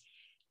defense,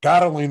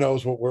 God only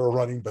knows what we were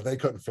running, but they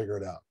couldn't figure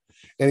it out.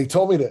 And he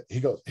told me he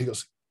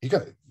goes, you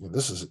got to,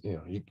 this is,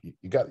 you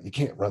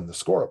can't run the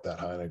score up that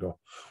high. And I go,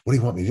 "What do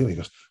you want me to do?" He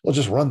goes, "Well,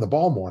 just run the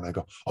ball more." And I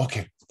go,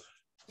 "Okay.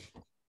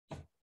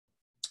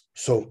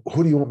 So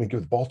who do you want me to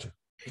give the ball to?"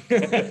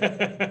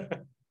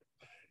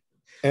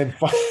 And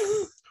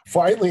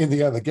finally, in the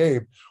end of the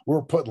game, we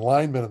were putting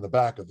linemen in the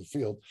back of the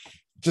field,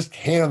 just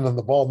handing them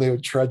the ball, and they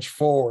would trudge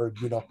forward.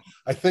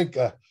 I think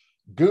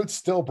Goots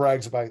still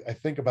brags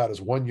about his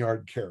 1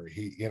 yard carry.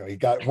 He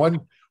got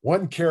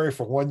one carry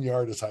for 1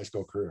 yard his high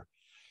school career.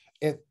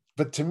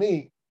 But to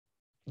me,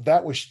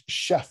 that was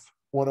Chef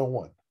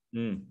 101.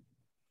 Mm.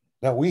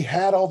 Now, we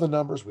had all the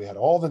numbers, we had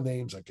all the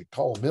names. I could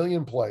call a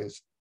million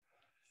plays,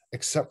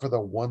 except for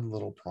the one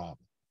little problem.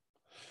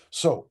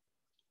 So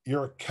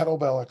you're a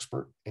kettlebell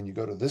expert, and you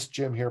go to this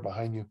gym here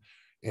behind you,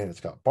 and it's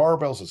got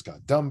barbells, it's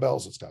got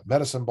dumbbells, it's got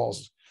medicine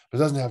balls, but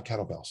it doesn't have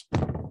kettlebells.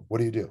 What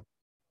do?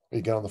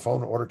 You get on the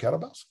phone and order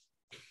kettlebells?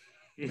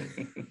 You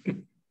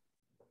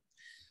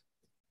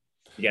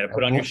got to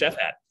put on your chef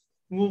hat.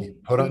 You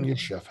put on your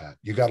chef hat.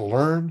 You got to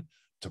learn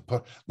to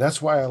put. That's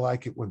why I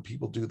like it when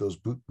people do those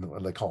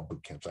they call them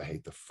boot camps. I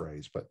hate the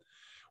phrase, but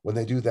when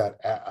they do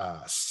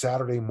that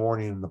Saturday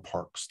morning in the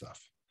park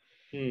stuff,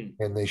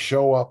 and they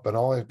show up, and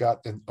all they've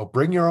got, and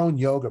bring your own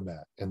yoga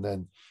mat, and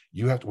then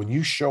you have to, when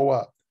you show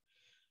up,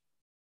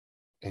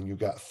 and you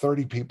got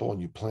 30 people,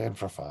 and you plan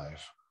for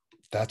 5.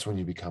 That's when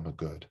you become a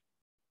good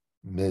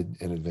mid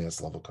and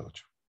advanced level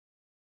coach,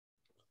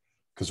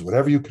 because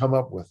whatever you come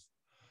up with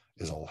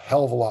is a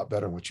hell of a lot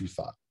better than what you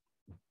thought.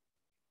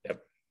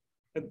 Yep.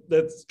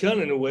 That's kind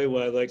of in a way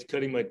why I liked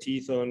cutting my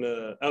teeth on,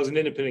 I was an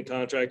independent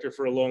contractor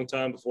for a long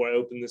time before I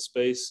opened this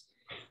space.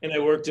 And I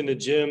worked in a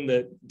gym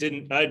that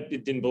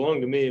it didn't belong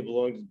to me. It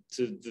belonged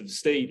to the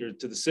state or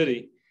to the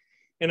city.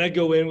 And I'd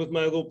go in with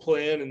my little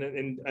plan,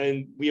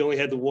 and we only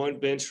had the one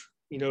bench,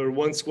 or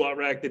one squat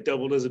rack that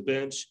doubled as a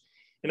bench.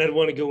 And I'd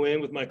want to go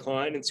in with my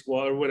client and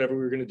squat or whatever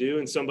we were going to do,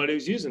 and somebody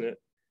was using it.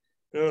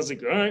 And I was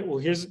like, all right, well,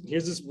 here's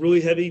this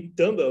really heavy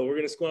dumbbell. We're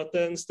going to squat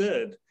that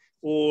instead.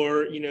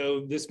 Or,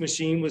 this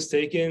machine was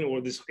taken,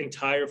 or this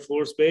entire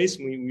floor space,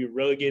 and we were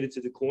relegated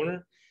to the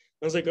corner.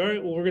 I was like, all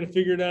right, well, we're going to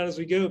figure it out as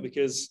we go,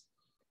 because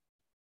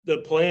the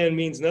plan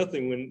means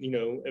nothing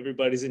when,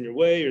 everybody's in your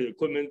way, or the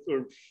equipment,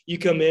 or you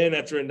come in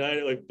after a night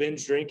of like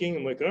binge drinking.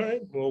 I'm like, all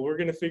right, well, we're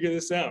going to figure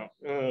this out.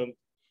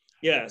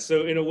 Yeah.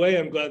 So in a way,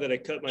 I'm glad that I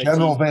cut my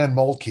General teeth. Van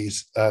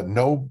Moltke's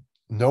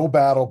no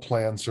battle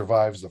plan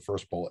survives the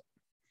first bullet.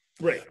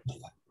 Right.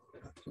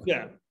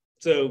 Yeah.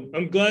 So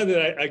I'm glad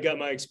that I got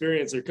my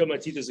experience or cut my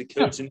teeth as a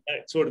coach in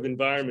that sort of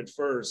environment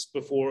first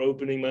before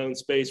opening my own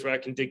space where I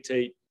can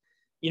dictate,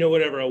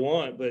 whatever I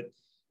want. But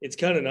it's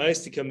kind of nice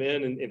to come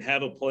in and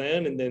have a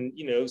plan, and then,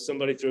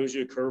 somebody throws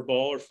you a curveball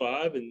or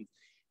 5 and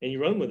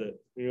you run with it.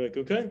 And you're like,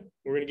 okay,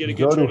 we're going to get a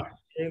good training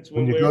experience.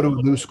 When you go to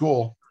a new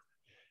school,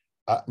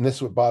 and this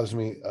is what bothers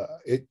me,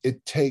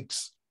 it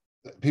takes,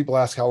 people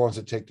ask how long does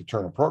it take to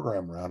turn a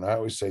program around? I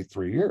always say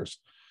 3 years.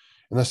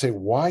 And they say,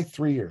 why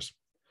 3 years?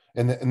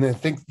 And then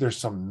think there's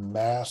some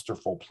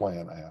masterful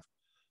plan I have.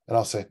 And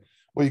I'll say,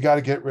 well, you got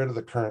to get rid of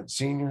the current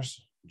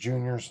seniors,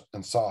 juniors,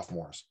 and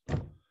sophomores.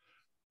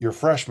 Your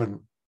freshmen,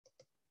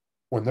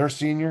 when they're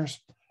seniors,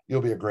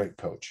 you'll be a great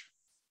coach.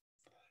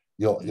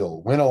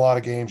 You'll win a lot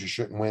of games you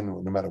shouldn't win,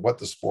 no matter what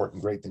the sport,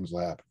 and great things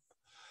will happen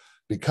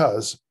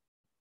because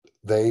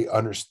they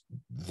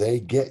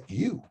get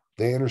you.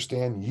 They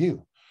understand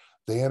you.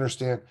 They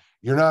understand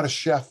you're not a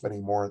chef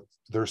anymore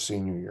their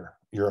senior year.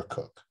 You're a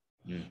cook.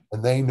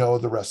 And they know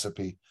the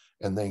recipe,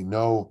 and they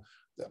know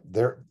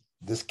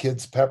this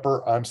kid's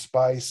pepper, I'm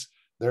spice,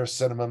 there's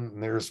cinnamon,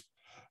 and there's,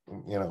 I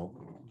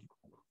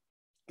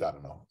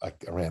don't know, I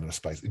ran out of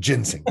spice,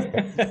 ginseng.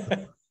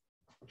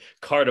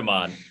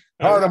 Cardamom.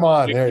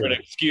 Cardamom. There an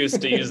excuse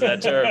to use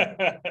that term.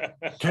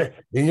 Okay,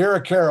 you're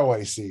a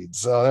caraway seed,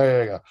 so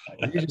there you go.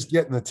 You just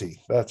get in the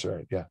teeth. That's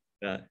right. Yeah.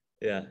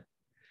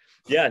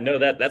 No,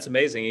 that's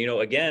amazing.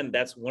 Again,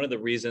 that's one of the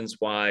reasons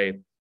why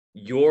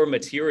your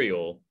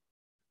material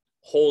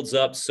holds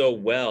up so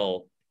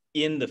well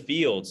in the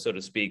field, so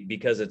to speak,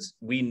 because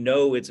we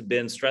know it's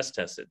been stress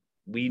tested.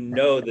 We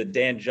know that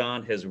Dan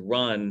John has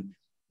run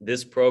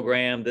this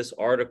program, this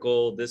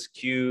article, this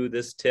cue,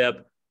 this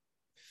tip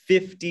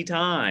 50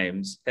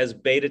 times, has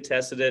beta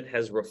tested it,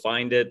 has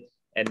refined it,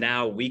 and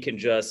now we can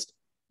just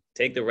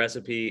take the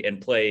recipe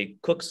and play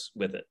cooks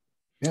with it.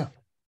 Yeah.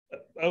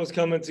 I was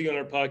commenting on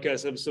our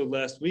podcast episode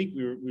last week.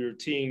 We were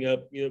teeing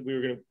up, we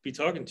were going to be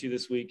talking to you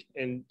this week,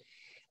 and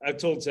I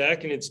told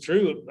Zack, and it's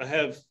true, I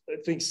have, I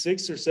think,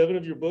 6 or 7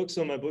 of your books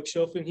on my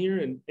bookshelf in here.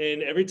 And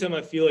every time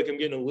I feel like I'm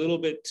getting a little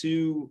bit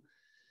too,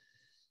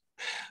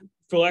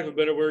 for lack of a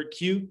better word,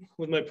 cute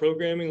with my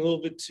programming, a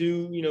little bit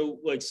too,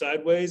 like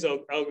sideways,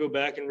 I'll go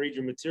back and read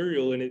your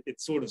material, and it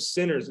sort of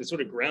centers, it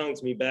sort of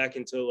grounds me back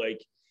into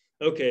like,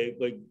 okay,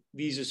 like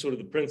these are sort of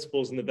the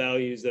principles and the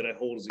values that I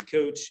hold as a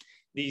coach.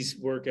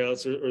 These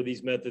workouts or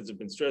these methods have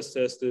been stress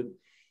tested.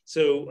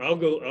 So I'll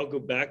go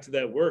back to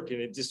that work, and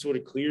it just sort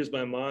of clears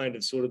my mind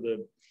of sort of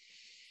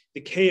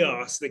the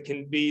chaos that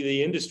can be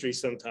the industry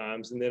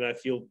sometimes. And then I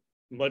feel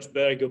much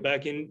better. I go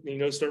back in,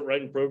 start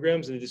writing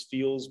programs, and it just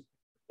feels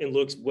and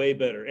looks way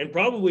better. And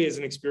probably as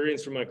an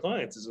experience for my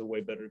clients is a way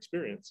better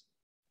experience.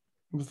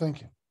 Well,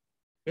 thank you.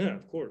 Yeah,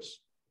 of course.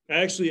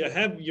 I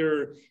have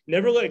your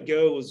Never Let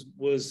Go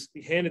was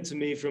handed to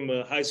me from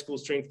a high school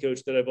strength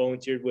coach that I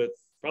volunteered with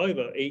probably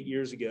about 8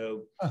 years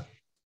ago. Huh.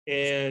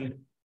 And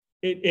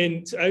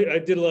I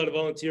did a lot of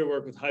volunteer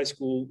work with high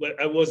school, but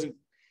I wasn't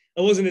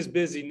as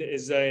busy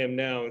as I am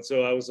now. And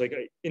so I was like,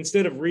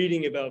 instead of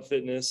reading about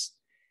fitness,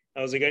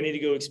 I was like, I need to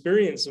go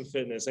experience some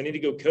fitness. I need to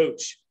go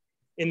coach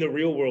in the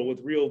real world with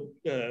real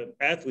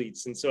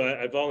athletes. And so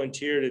I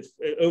volunteered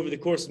over the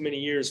course of many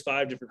years,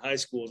 5 different high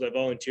schools. I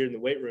volunteered in the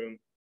weight room.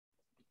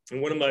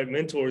 And one of my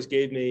mentors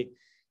gave me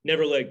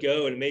Never Let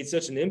Go. And it made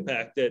such an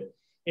impact that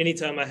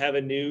anytime I have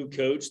a new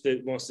coach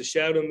that wants to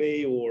shadow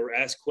me or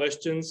ask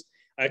questions,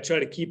 I try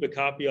to keep a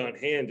copy on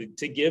hand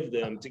to give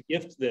them, to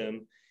gift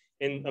them.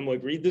 And I'm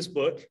like, read this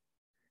book,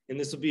 and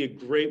this will be a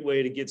great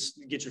way to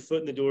get your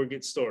foot in the door,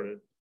 get started.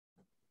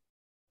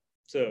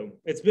 So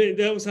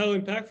that was how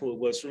impactful it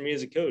was for me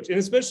as a coach. And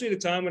especially at a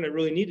time when I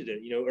really needed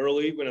it,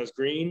 early when I was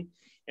green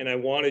and I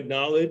wanted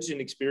knowledge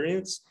and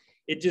experience,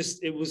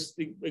 it was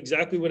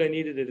exactly what I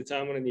needed at a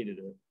time when I needed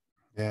it.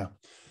 Yeah.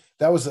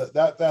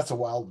 That's a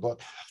wild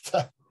book.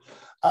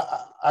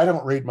 I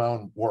don't read my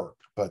own work,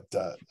 but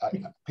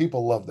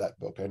people love that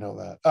book. I know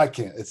that. I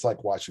can't. It's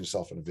like watching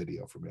yourself in a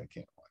video for me. I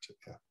can't watch it.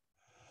 Yeah.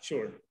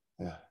 Sure.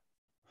 Yeah.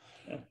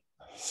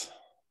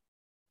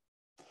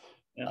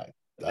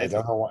 I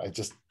don't know why. I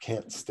just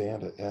can't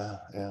stand it. Yeah.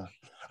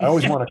 I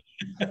always want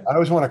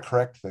to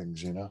correct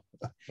things.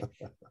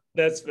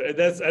 That's.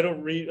 I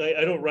don't read.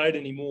 I don't write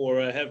anymore.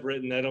 I have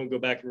written. I don't go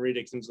back and read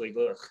it because I'm like,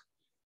 ugh.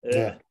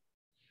 Yeah.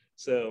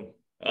 So.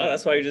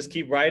 That's why you just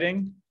keep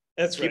writing.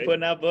 That's right. Keep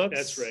putting out books.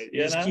 That's right.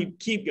 You just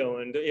keep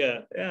going. Yeah.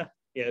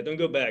 Don't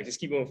go back.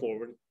 Just keep going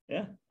forward.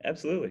 Yeah,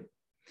 absolutely.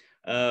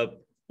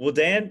 Well,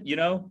 Dan,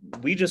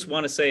 we just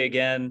want to say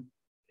again,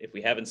 if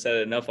we haven't said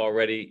it enough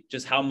already,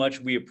 just how much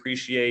we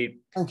appreciate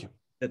Thank you.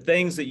 The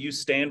things that you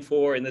stand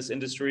for in this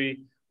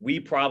industry. We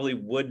definitely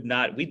would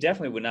not be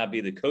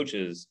the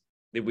coaches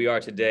that we are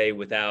today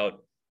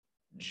without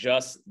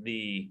just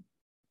the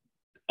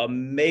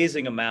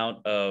amazing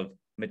amount of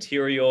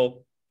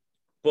material,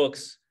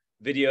 books,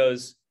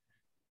 videos,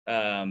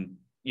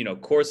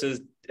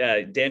 courses.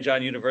 Dan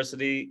John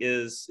University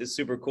is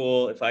super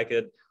cool. If I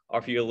could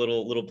offer you a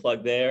little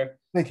plug there.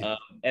 Thank you.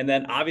 And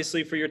then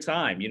obviously for your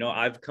time,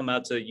 I've come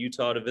out to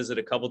Utah to visit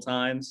a couple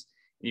times.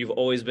 You've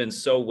always been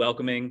so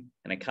welcoming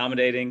and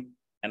accommodating,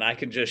 and I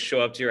could just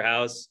show up to your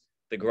house,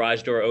 the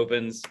garage door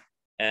opens,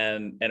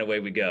 and away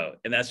we go.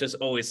 And that's just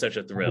always such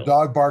a thrill. The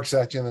dog barks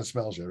at you and then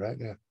smells you, right?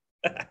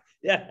 Yeah.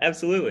 Yeah,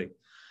 absolutely.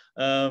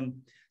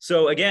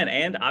 So again,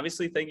 and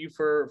obviously thank you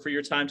for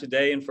your time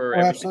today and for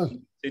everything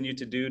you continue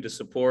to do to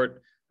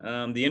support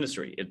the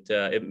industry.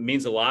 It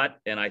means a lot.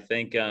 And I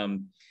think,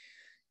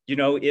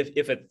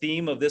 if a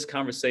theme of this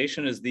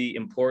conversation is the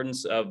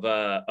importance of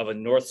a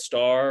North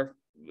Star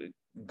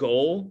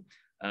goal,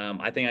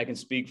 I think I can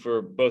speak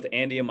for both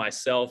Andy and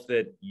myself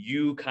that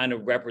you kind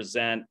of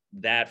represent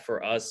that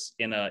for us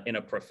in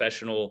a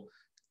professional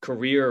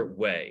career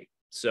way.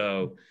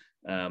 So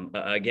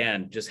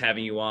again, just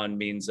having you on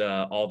means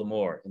all the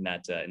more in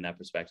that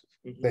perspective.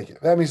 Thank you.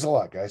 That means a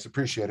lot, guys.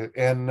 Appreciate it.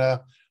 And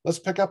let's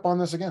pick up on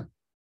this again.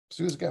 Let's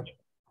do this again.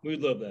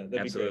 We'd love that.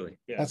 That'd Absolutely. be great.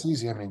 Yeah. That's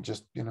easy. I mean,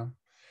 just, and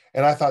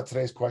I thought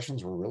today's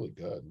questions were really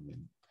good. I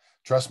mean,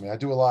 trust me, I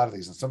do a lot of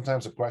these, and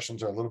sometimes the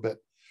questions are a little bit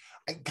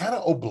kind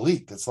of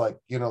oblique. It's like,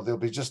 they'll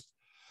be just,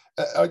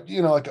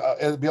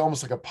 it'll be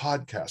almost like a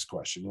podcast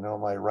question.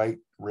 My right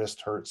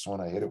wrist hurts when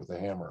I hit it with a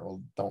hammer.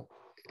 Well, don't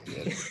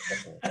hit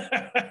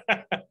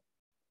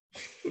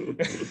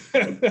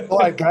it. All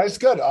right, guys,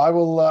 good. I'm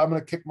going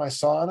to kick my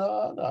son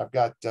on. I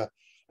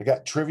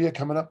got trivia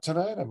coming up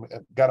tonight.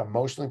 I've got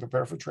emotionally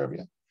prepared for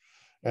trivia.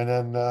 And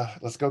then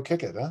let's go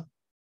kick it, huh?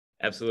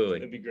 Absolutely.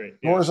 That'd be great.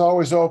 Doors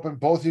always open.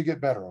 Both of you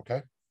get better,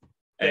 okay?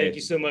 Thank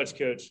you so much,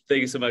 Coach. Thank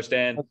you so much,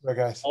 Dan. Okay,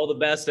 guys. All the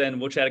best, and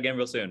we'll chat again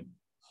real soon.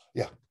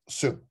 Yeah,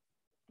 soon.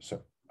 All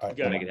right.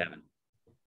 Gotta make it happen.